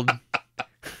behold,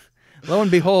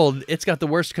 it's got the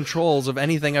worst controls of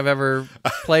anything I've ever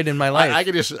played in my life.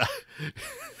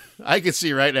 I can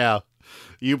see right now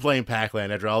you playing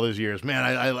Pac-Land after all those years. Man,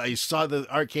 I saw the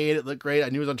arcade. It looked great. I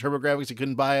knew it was on TurboGrafx. You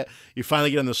couldn't buy it. You finally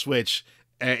get on the Switch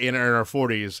in our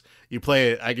 40s. You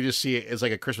play it. I can just see it. It's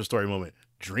like a Christmas Story moment.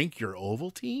 drink your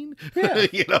Ovaltine? Yeah.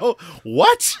 You know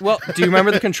what? Well, do you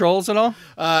remember the controls at all?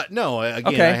 No. Again,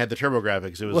 Okay. I had the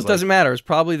TurboGrafx. It was Well, it doesn't matter. It's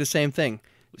probably the same thing.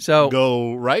 So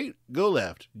go right, go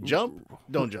left, jump,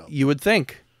 don't jump. you would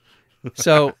think.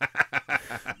 So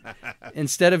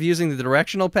instead of using the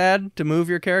directional pad to move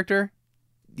your character,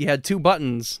 you had 2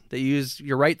 buttons that you use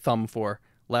your right thumb for,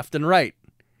 left and right.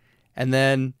 And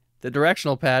then the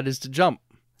directional pad is to jump.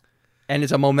 And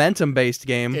it's a momentum-based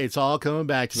game. It's all coming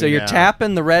back to me So you're now.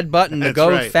 tapping the red button to That's go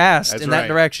right. fast That's in that right.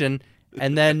 direction,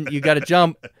 and then you got to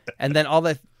jump, and then all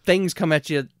the things come at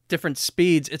you at different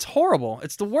speeds. It's horrible.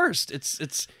 It's the worst.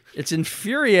 It's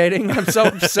infuriating. I'm so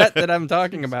upset that I'm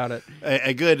talking about it.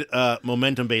 A good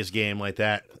momentum-based game like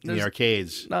that in the There's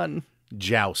arcades. None.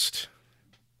 Joust.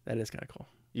 That is kind of cool.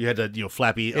 You had to,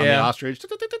 flappy on the Yeah. ostrich.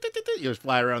 You just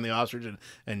fly around the ostrich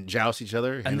and joust each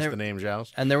other. Hence the name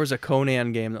Joust. And there was a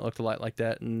Conan game that looked a lot like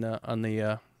that on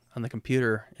the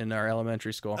computer in our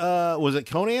elementary school. Was it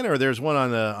Conan, or there's one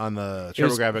on the It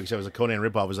was- TurboGrafx that was a Conan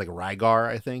ripoff? It was like Rygar,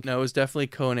 I think. No, it was definitely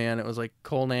Conan. It was like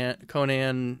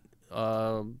Conan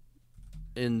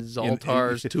in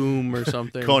Zoltar's tomb or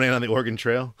something. Conan on the Oregon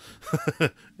Trail.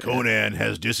 Conan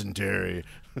has dysentery.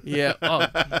 Yeah. Oh.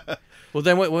 Well,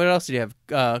 then what else did you have?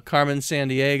 Carmen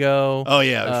Sandiego. Oh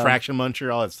yeah, Fraction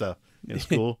Muncher, all that stuff in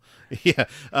school. Yeah,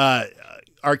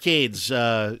 arcades.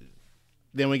 Then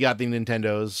we got the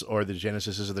Nintendos or the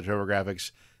Genesises or the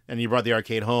TurboGrafx, and you brought the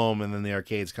arcade home, and then the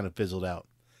arcades kind of fizzled out.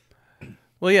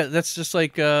 Well, yeah, that's just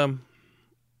like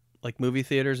movie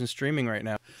theaters and streaming right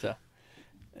now. So,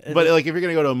 But like, if you're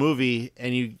gonna go to a movie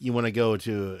and you want to go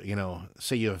to,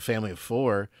 say you have a family of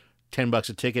 4, $10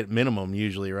 a ticket minimum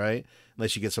usually, right?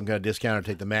 Unless you get some kind of discount or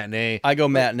take the matinee. I go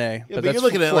matinee, Yeah, but but that's you're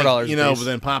looking at $4 but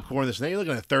then popcorn, this and that. You're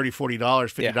looking at $30, $40,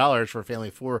 $50 for a family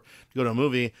of 4 to go to a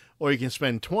movie, or you can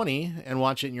spend $20 and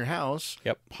watch it in your house.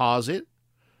 Yep. Pause it,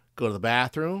 go to the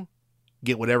bathroom,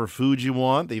 get whatever food you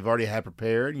want that you've already had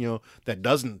prepared. That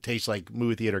doesn't taste like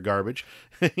movie theater garbage.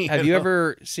 Have you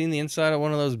ever seen the inside of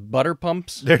one of those butter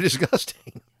pumps? They're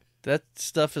disgusting. That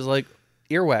stuff is like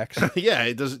earwax. Yeah,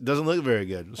 it doesn't look very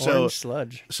good. Orange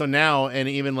sludge. So now, and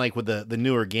even like with the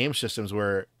newer game systems,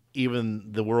 where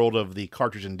even the world of the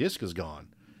cartridge and disc is gone,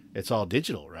 it's all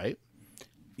digital, right?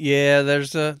 Yeah,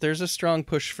 there's a strong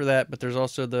push for that, but there's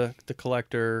also the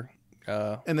collector.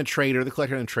 And the collector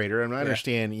and the trader. And I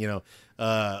understand,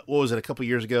 what was it a couple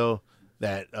years ago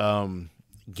that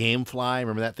GameFly?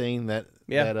 Remember that thing? Like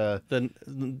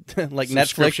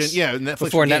Netflix. Yeah, Netflix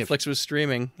Before for games. Netflix was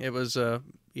streaming, it was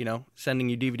sending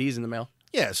you DVDs in the mail.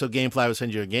 Yeah, so GameFly would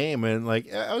send you a game, and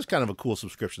that was kind of a cool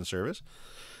subscription service.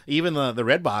 Even the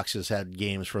Red Boxes had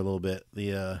games for a little bit.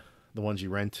 The ones you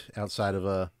rent outside of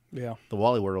the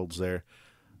Wally Worlds there.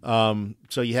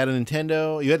 So you had a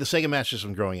Nintendo. You had the Sega Master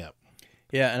System growing up.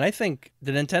 Yeah, and I think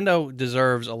the Nintendo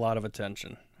deserves a lot of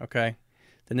attention. Okay,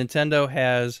 the Nintendo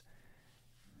has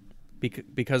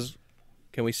because.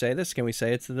 Can we say this? Can we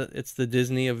say it's the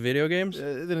Disney of video games?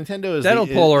 The Nintendo is That'll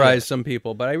polarize some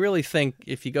people, but I really think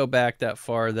if you go back that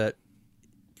far, that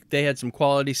they had some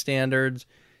quality standards,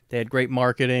 they had great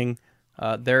marketing.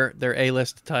 Their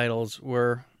A-list titles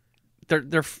were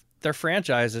they're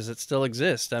franchises that still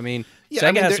exist. I mean,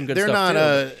 Sega has some good they're stuff not,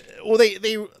 too. Well,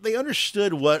 they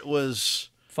understood what was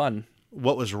Fun.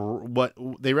 what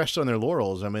they rested on their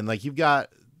laurels. I mean, like you've got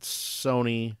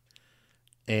Sony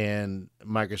and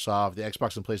Microsoft, the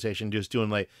Xbox and PlayStation just doing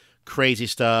like crazy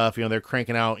stuff. They're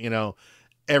cranking out,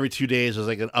 every 2 days there's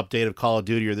like an update of Call of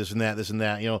Duty or this and that,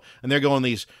 and they're going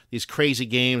these crazy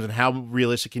games, and how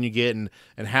realistic can you get, and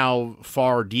how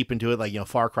far deep into it, like,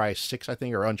 Far Cry 6, I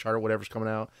think, or Uncharted, whatever's coming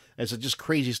out. And it's just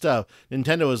crazy stuff.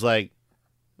 Nintendo is like,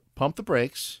 pump the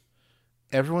brakes.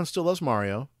 Everyone still loves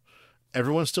Mario.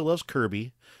 Everyone still loves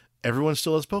Kirby. Everyone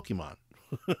still loves Pokemon.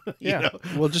 Yeah,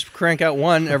 we'll just crank out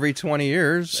one every 20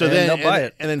 years, So and then they'll buy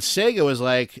it. And then Sega was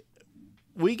like,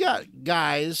 we got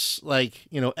guys like,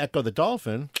 Echo the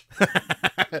Dolphin.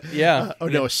 Yeah.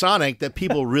 No, Sonic, that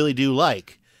people really do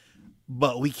like.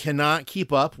 But we cannot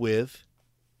keep up with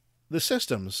the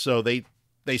systems. So they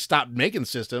stopped making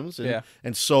systems.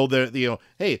 And so they're,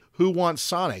 hey, who wants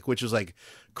Sonic? Which is like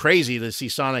crazy to see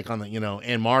Sonic on the,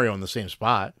 and Mario in the same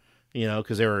spot.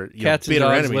 Because they were Cats and bitter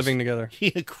dogs enemies. living together.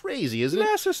 Yeah, crazy, isn't it?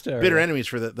 Mass hysteria. Bitter enemies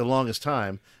for the longest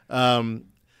time.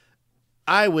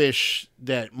 I wish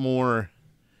that more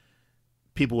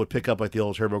people would pick up like the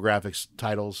old TurboGrafx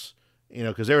titles,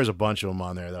 because there was a bunch of them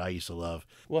on there that I used to love.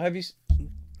 Well, have you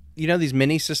these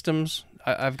mini systems?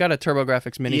 I've got a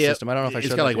TurboGrafx mini system. I don't know if I showed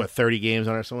It's got that to you. 30 games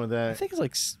on it or something like I that. think it's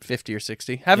like 50 or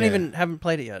 60. Haven't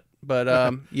played it yet,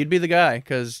 but you'd be the guy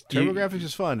because TurboGrafx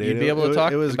is fun, dude. You'd be able to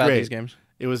talk it was about great. these games.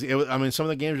 It was. I mean, some of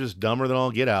the games were just dumber than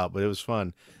all get out, but it was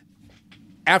fun.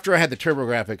 After I had the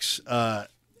TurboGrafx,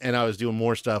 and I was doing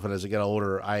more stuff, and as I got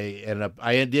older, I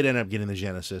did end up getting the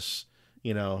Genesis.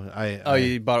 You know,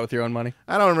 you bought it with your own money?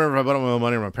 I don't remember if I bought it with my own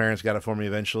money or my parents got it for me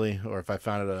eventually, or if I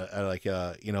found it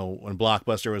when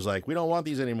Blockbuster was like, we don't want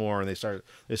these anymore, and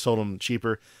they sold them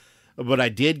cheaper. But I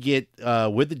did get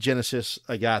with the Genesis,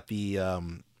 I got the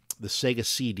Sega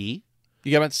CD.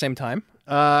 You got them at the same time?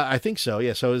 I think so.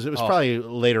 Yeah. So it was probably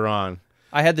later on.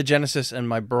 I had the Genesis, and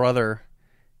my brother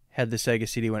had the Sega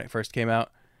CD when it first came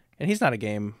out, and he's not a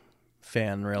game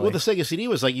fan, really. Well, the Sega CD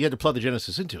was like you had to plug the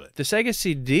Genesis into it. The Sega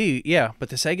CD, yeah, but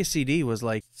the Sega CD was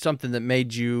like something that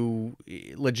made you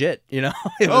legit, you know?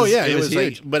 It was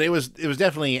huge. Like, but it was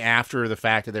definitely after the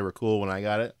fact that they were cool when I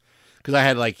got it, because I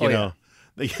had like you know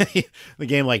the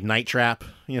game like Night Trap,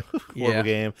 you know, horrible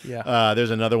game. Yeah.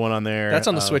 There's another one on there. That's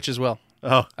on the Switch as well.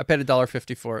 Oh, I paid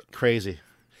 $1.50 for it. Crazy.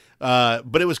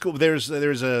 But it was cool. There's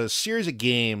a series of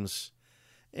games,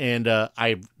 and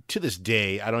I to this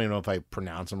day I don't even know if I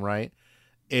pronounce them right.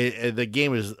 The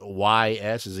game is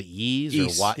YS. Is it Yeez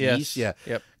or Yes. Yeez? Yeah.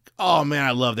 Yep. Oh man,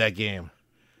 I love that game.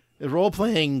 The role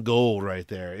playing gold right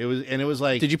there. It was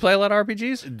like. Did you play a lot of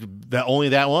RPGs? Only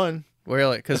that one.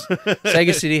 Really? Because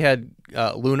Sega CD had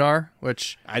Lunar,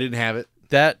 which I didn't have it.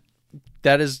 That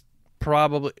is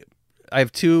probably. I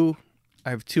have two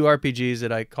RPGs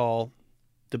that I call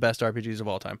the best RPGs of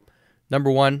all time. Number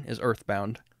one is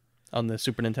Earthbound on the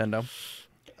Super Nintendo.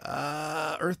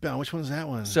 Earthbound. Which one's that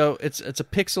one? So it's a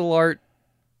pixel art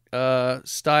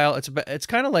style. It's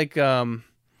kind of like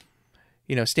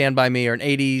Stand By Me, or an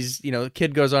 80s.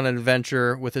 Kid goes on an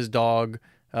adventure with his dog,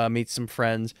 meets some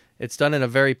friends. It's done in a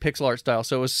very pixel art style.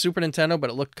 So it was Super Nintendo, but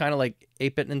it looked kind of like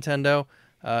 8-bit Nintendo.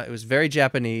 It was very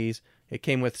Japanese. It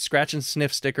came with scratch and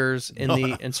sniff stickers in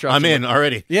the instruction. I'm in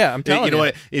already. Yeah, I'm telling you. You know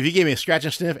what? If you gave me a scratch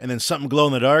and sniff and then something glow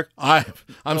in the dark,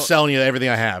 I'm selling you everything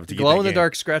I have to get glow that in the game.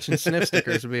 dark scratch and sniff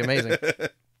stickers would be amazing.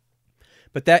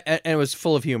 But and it was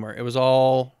full of humor. It was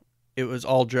all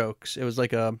jokes. It was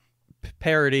like a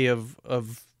parody of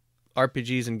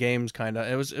RPGs and games, kind of.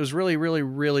 It was really, really,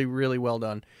 really, really well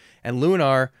done. And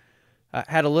Lunar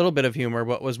had a little bit of humor,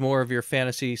 but was more of your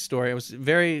fantasy story. It was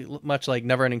very much like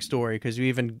Neverending Story, because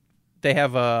they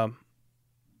have a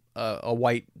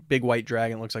big white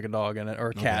dragon that looks like a dog in it,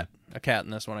 or a cat. Okay. A cat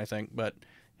in this one, I think. But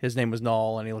his name was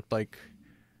Null, and he looked like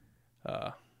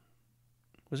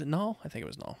was it Null? I think it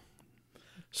was Null.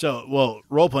 So, well,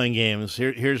 role playing games.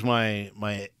 Here's my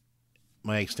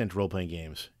extent to role playing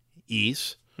games: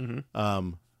 Ys,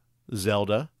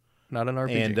 Zelda, not an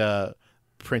RPG, and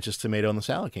Princess Tomato and the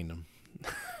Salad Kingdom.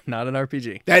 Not an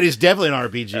RPG. That is definitely an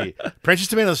RPG. Princess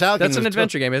Tomato and the Salad Kingdom. That's an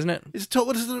adventure game, isn't it?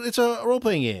 It's a role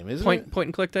playing game, isn't it? Point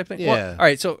and click type thing. Yeah. Well, all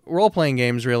right. So role playing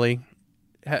games really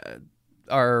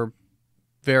are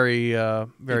very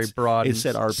broad. It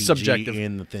said RPG subjective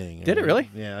in the thing. Did it really?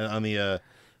 Yeah, on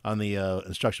the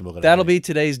instruction book. That'll be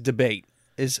today's debate: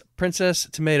 is Princess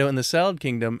Tomato and the Salad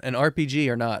Kingdom an RPG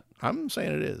or not? I'm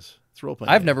saying it is. It's role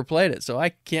playing. I've never played it, so I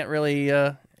can't really.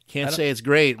 Can't say it's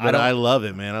great, but I love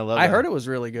it, man. I heard it was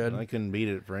really good. I couldn't beat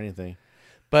it for anything.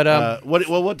 But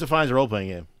what defines a role playing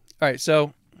game? All right,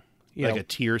 so a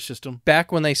tier system.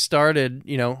 Back when they started,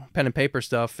 pen and paper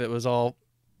stuff, it was all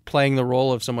playing the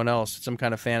role of someone else, some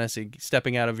kind of fantasy,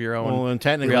 stepping out of your own. Well, and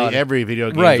technically, reality. every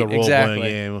video game is a role playing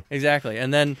game. Exactly,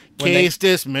 and then case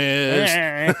dismissed.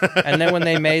 And then when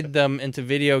they made them into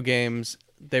video games,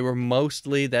 they were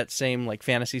mostly that same like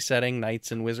fantasy setting,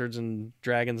 knights and wizards and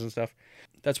dragons and stuff.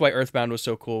 That's why Earthbound was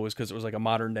so cool, was because it was like a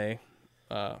modern day,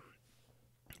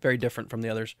 very different from the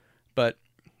others. But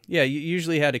yeah, you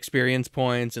usually had experience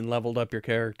points and leveled up your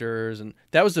characters, and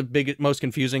that was the most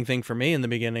confusing thing for me in the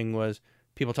beginning, was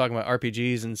people talking about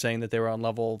RPGs and saying that they were on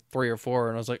level 3 or 4,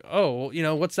 and I was like, oh,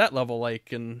 well, what's that level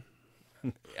like? And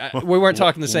we weren't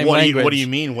talking the same language. What do you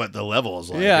mean? What the level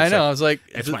is like? Yeah, I know. I was like,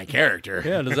 it's my character.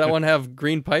 Yeah, does that one have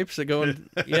green pipes that go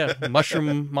in? Yeah,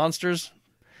 mushroom monsters.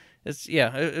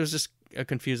 It was just a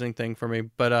confusing thing for me,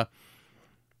 but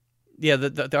the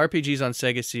RPGs on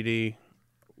Sega CD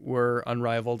were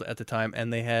unrivaled at the time,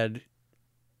 and they had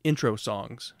intro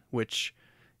songs, which,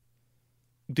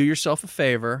 do yourself a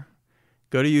favor,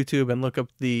 go to YouTube and look up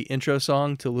the intro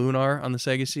song to Lunar on the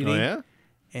Sega CD. Oh, yeah?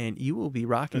 And you will be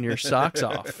rocking your socks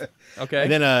off. Okay.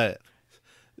 And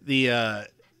then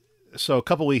so a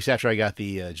couple weeks after I got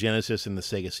the Genesis and the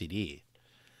Sega CD,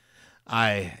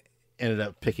 I ended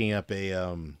up picking up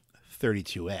a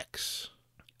 32X.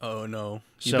 Oh no!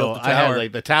 So I had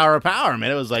like the Tower of Power,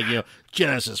 man. It was like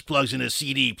Genesis plugs in a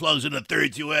CD, plugs in a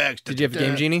 32X. Did you have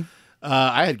Game Genie?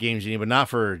 I had Game Genie, but not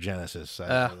for Genesis.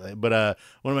 But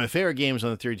one of my favorite games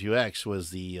on the 32X was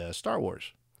the Star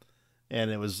Wars. And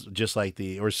it was just like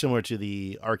or similar to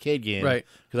the arcade game. Right.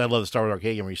 Because I love the Star Wars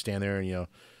arcade game where you stand there and,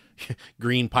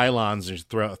 green pylons are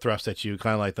thrust at you,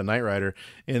 kind of like the Knight Rider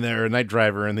and or Knight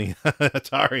Driver in the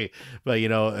Atari. But,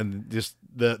 and just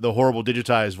the horrible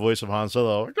digitized voice of Han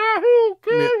Solo.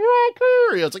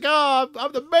 It's like, oh,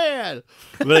 I'm the man.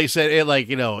 But they said it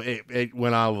it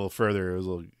went on a little further. It was a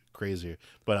little crazier.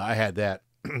 But I had that.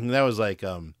 That was like,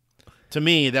 to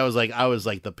me, that was like, I was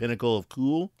like the pinnacle of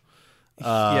cool.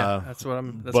 That's what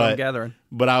I'm gathering.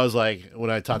 But I was like,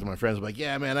 when I talked to my friends, I'm like,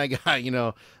 yeah, man, I got,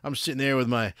 I'm sitting there with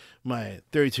my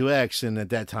 32X, and at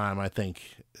that time, I think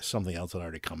something else had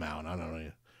already come out. I don't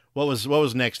know. What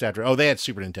was next after? Oh, they had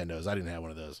Super Nintendos. I didn't have one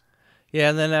of those.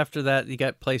 Yeah, and then after that, you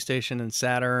got PlayStation and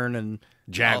Saturn and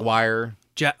Jaguar.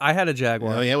 I had a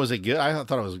Jaguar. Yeah, was it good? I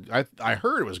thought it was. I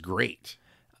heard it was great.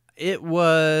 It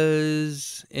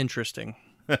was interesting.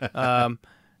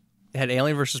 It had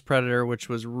Alien vs. Predator, which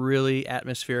was really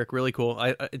atmospheric, really cool.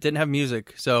 It didn't have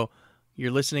music, so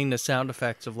you're listening to sound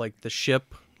effects of like the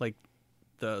ship, like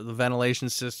the ventilation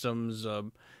systems.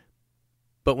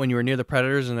 But when you were near the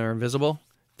predators and they're invisible,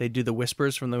 they do the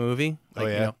whispers from the movie,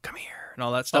 like come here and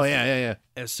all that stuff. Oh yeah.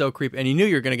 It was so creepy, and you knew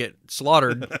you were gonna get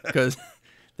slaughtered because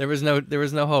there was no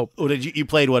hope. Oh, did you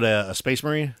played what a Space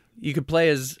Marine? You could play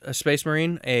as a Space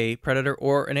Marine, a Predator,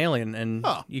 or an Alien, and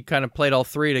you kind of played all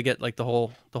three to get like the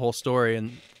whole story.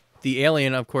 And the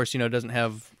Alien, of course, doesn't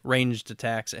have ranged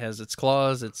attacks. It has its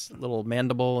claws, its little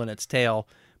mandible, and its tail.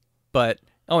 But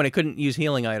and it couldn't use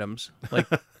healing items. Like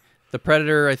the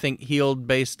Predator, I think healed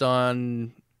based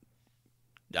on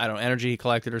energy he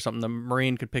collected or something. The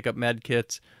Marine could pick up med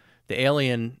kits. The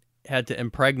Alien had to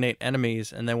impregnate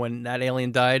enemies, and then when that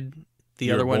alien died,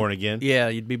 the other one born again. Yeah,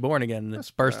 you'd be born again. It's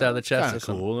burst out of the chest. That's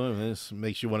cool. This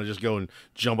makes you want to just go and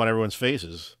jump on everyone's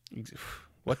faces.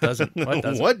 What doesn't?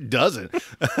 What doesn't?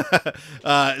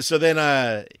 So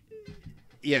then,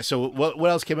 So what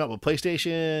else came out with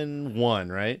PlayStation 1?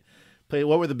 Right?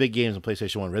 What were the big games on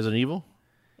PlayStation 1? Resident Evil,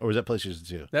 or was that PlayStation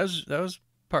 2? That was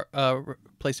part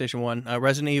PlayStation 1.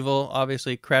 Resident Evil,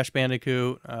 obviously. Crash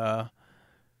Bandicoot.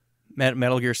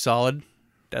 Metal Gear Solid.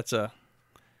 That's a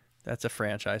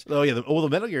franchise. Oh yeah, the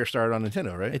Metal Gear started on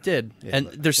Nintendo, right? It did, yeah, and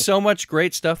there's so much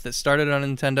great stuff that started on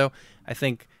Nintendo. I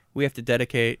think we have to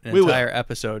dedicate an entire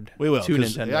episode to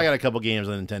Nintendo. I got a couple games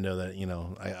on Nintendo that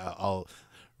I'll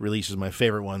release as my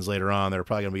favorite ones later on. They're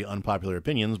probably going to be unpopular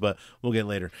opinions, but we'll get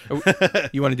later.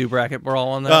 You want to do bracket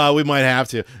brawl on that? We might have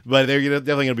to, but they're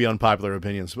definitely going to be unpopular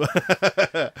opinions.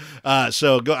 I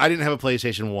didn't have a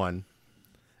PlayStation 1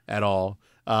 at all.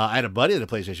 I had a buddy that had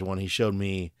a PlayStation 1. He showed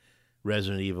me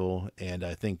Resident Evil, and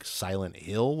I think Silent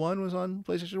Hill 1 was on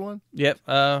PlayStation 1. Yep.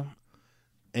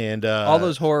 And all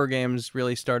those horror games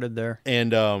really started there.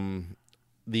 And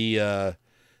the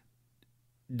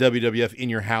WWF In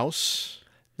Your House.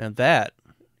 Now that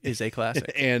is a classic.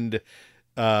 And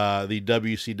the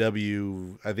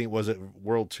WCW, I think, was it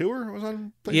World Tour was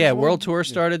on PlayStation 1? Yeah, World Tour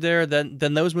started there. Then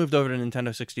those moved over to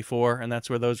Nintendo 64, and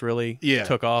that's where those really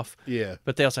took off. Yeah.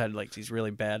 But they also had like these really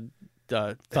bad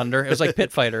Thunder. It was like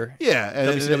Pit Fighter. Yeah,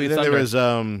 and WCW then Thunder. there was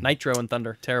Nitro and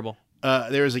Thunder. Terrible.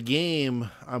 There was a game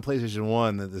on PlayStation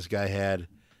 1 that this guy had.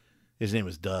 His name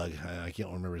was Doug. I can't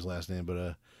remember his last name,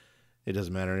 but it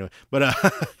doesn't matter anyway.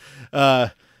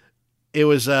 But it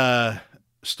was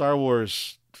Star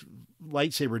Wars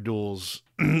lightsaber duels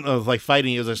of like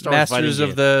fighting. It was a Star Wars fighting Masters of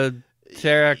game. the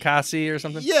Terakasi or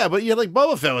something. Yeah, but yeah, like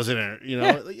Boba Fett was in it.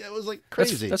 It was like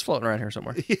crazy. That's floating around here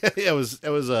somewhere. Yeah, it was.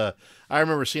 I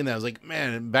remember seeing that. I was like,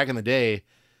 man, back in the day,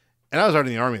 and I was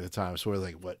already in the Army at the time, so we're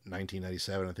like,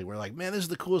 1997? I think we're like, man, this is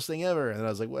the coolest thing ever. And then I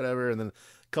was like, whatever. And then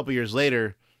a couple years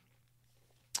later,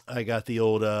 I got the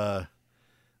old. I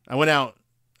went out.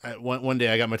 One day,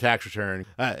 I got my tax return.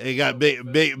 I got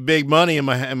big money in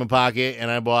my pocket,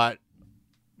 and I bought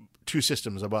 2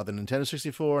 systems. I bought the Nintendo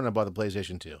 64 and I bought the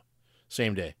PlayStation 2,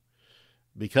 same day,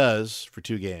 because for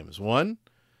 2 games. One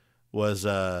was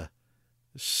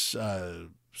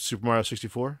Super Mario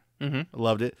 64. Mm-hmm. I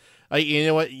loved it. You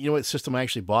know what system I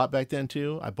actually bought back then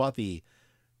too? I bought the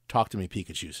Talk to Me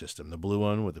Pikachu system, the blue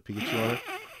one with the Pikachu on it.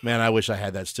 Man, I wish I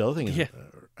had that still. I think it's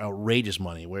outrageous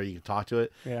money where you can talk to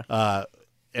it. Yeah.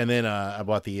 And then I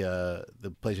bought the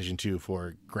PlayStation 2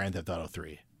 for Grand Theft Auto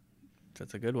 3.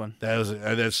 That's a good one.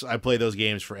 I played those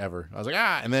games forever. I was like,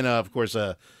 and then of course.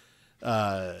 So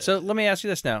let me ask you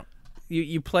this now: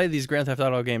 you play these Grand Theft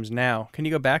Auto games now? Can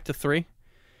you go back to 3?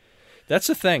 That's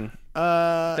the thing.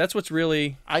 That's what's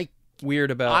really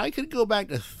weird about. I could go back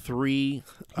to 3.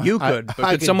 You could, but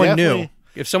could someone new?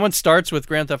 If someone starts with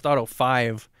Grand Theft Auto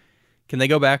 5, Can they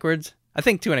go backwards? I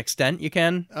think to an extent you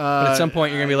can, but at some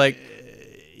point you're gonna be like,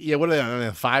 yeah. What are they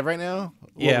on 5 right now?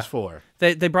 What was 4?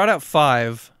 They brought out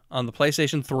 5 on the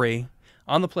PlayStation 3,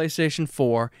 on the PlayStation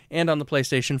 4, and on the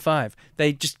PlayStation 5.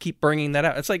 They just keep bringing that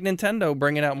out. It's like Nintendo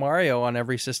bringing out Mario on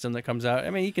every system that comes out. I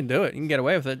mean, you can do it. You can get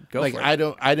away with it. Go Like for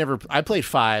it. I played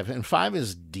 5, and 5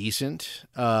 is decent.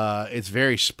 It's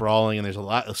very sprawling, and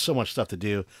there's so much stuff to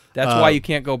do. That's why you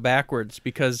can't go backwards,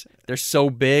 because they're so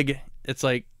big. It's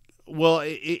like, well,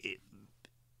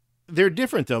 they're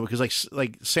different though, because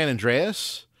like San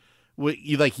Andreas,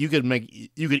 you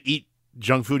could eat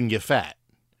junk food and get fat,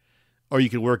 or you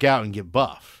could work out and get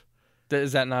buff.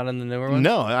 is that not in the newer one?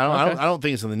 No, I don't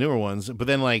think it's in the newer ones. But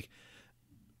then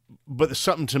but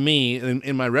something to me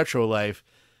in my retro life,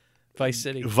 Vice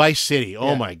City.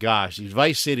 Oh Yeah. my gosh,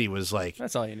 Vice City was like,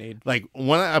 That's all you need. like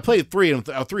when I played 3, and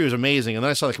 3 was amazing, and then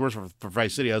I saw the commercial for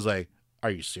Vice City, I was like, are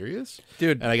you serious,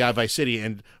 Dude. And I got Vice City,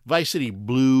 and Vice City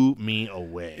blew me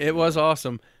away. It was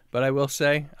awesome, but I will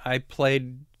say I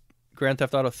played Grand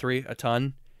Theft Auto 3 a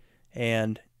ton,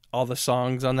 and all the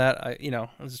songs on that,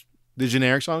 The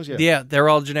generic songs, yeah, they're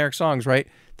all generic songs, right?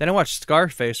 Then I watched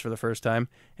Scarface for the first time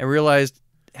and realized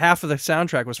half of the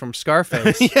soundtrack was from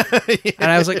Scarface.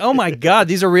 And I was like, oh my God,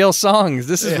 these are real songs.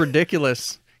 This is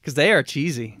ridiculous, because they are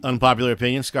cheesy. Unpopular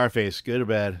opinion: Scarface, good or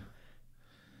bad?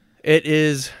 It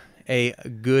is a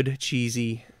good,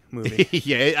 cheesy movie.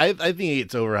 Yeah, I think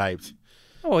it's overhyped.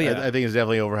 Oh, yeah. I think it's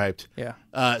definitely overhyped. Yeah.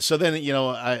 So then,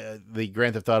 the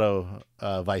Grand Theft Auto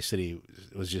Vice City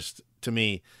was just, to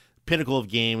me, pinnacle of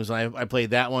games. And I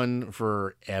played that one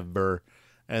forever.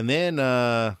 And then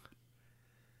I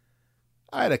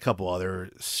had a couple other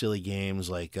silly games.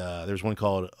 Like there's one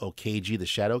called Okage the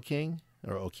Shadow King,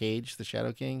 or Okage the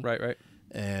Shadow King. Right.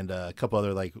 And a couple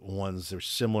other ones that are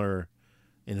similar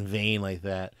in vein like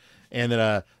that. And then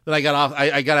I got off.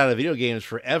 I got out of video games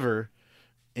forever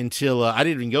until I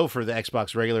didn't even go for the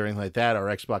Xbox regular or anything like that, or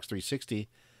Xbox 360.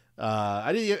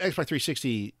 I did the Xbox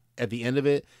 360 at the end of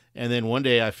it, and then one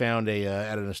day I found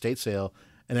at an estate sale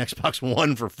an Xbox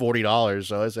One for $40.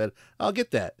 So I said, I'll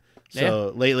get that.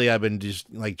 So lately I've been just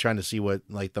trying to see what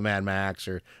the Mad Max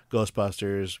or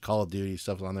Ghostbusters, Call of Duty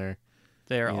stuff's on there.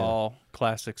 They are all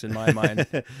classics in my mind.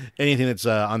 Anything that's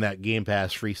on that Game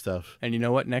Pass free stuff. And you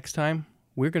know what? Next time,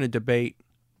 we're going to debate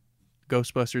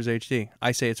Ghostbusters HD.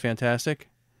 I say it's fantastic.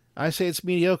 I say it's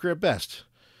mediocre at best.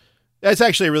 That's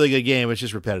actually a really good game. It's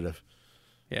just repetitive.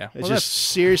 Yeah. It's just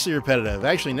seriously repetitive.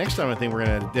 Actually, next time I think we're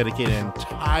going to dedicate an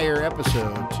entire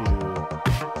episode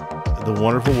to the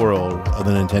wonderful world of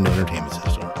the Nintendo Entertainment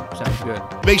System. Sounds good.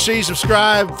 Make sure you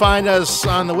subscribe. Find us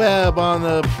on the web, on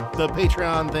the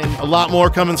Patreon thing. A lot more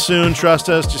coming soon. Trust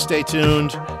us. Just stay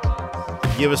tuned.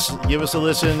 Give us a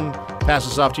listen. Pass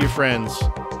us off to your friends.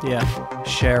 Yeah.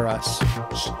 Share us.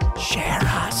 Share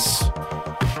us.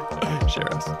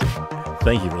 Share us.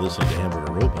 Thank you for listening to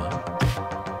Hamburger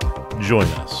Robot. Join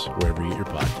us wherever you get your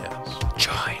podcasts.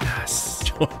 Join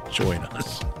us. Join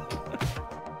us.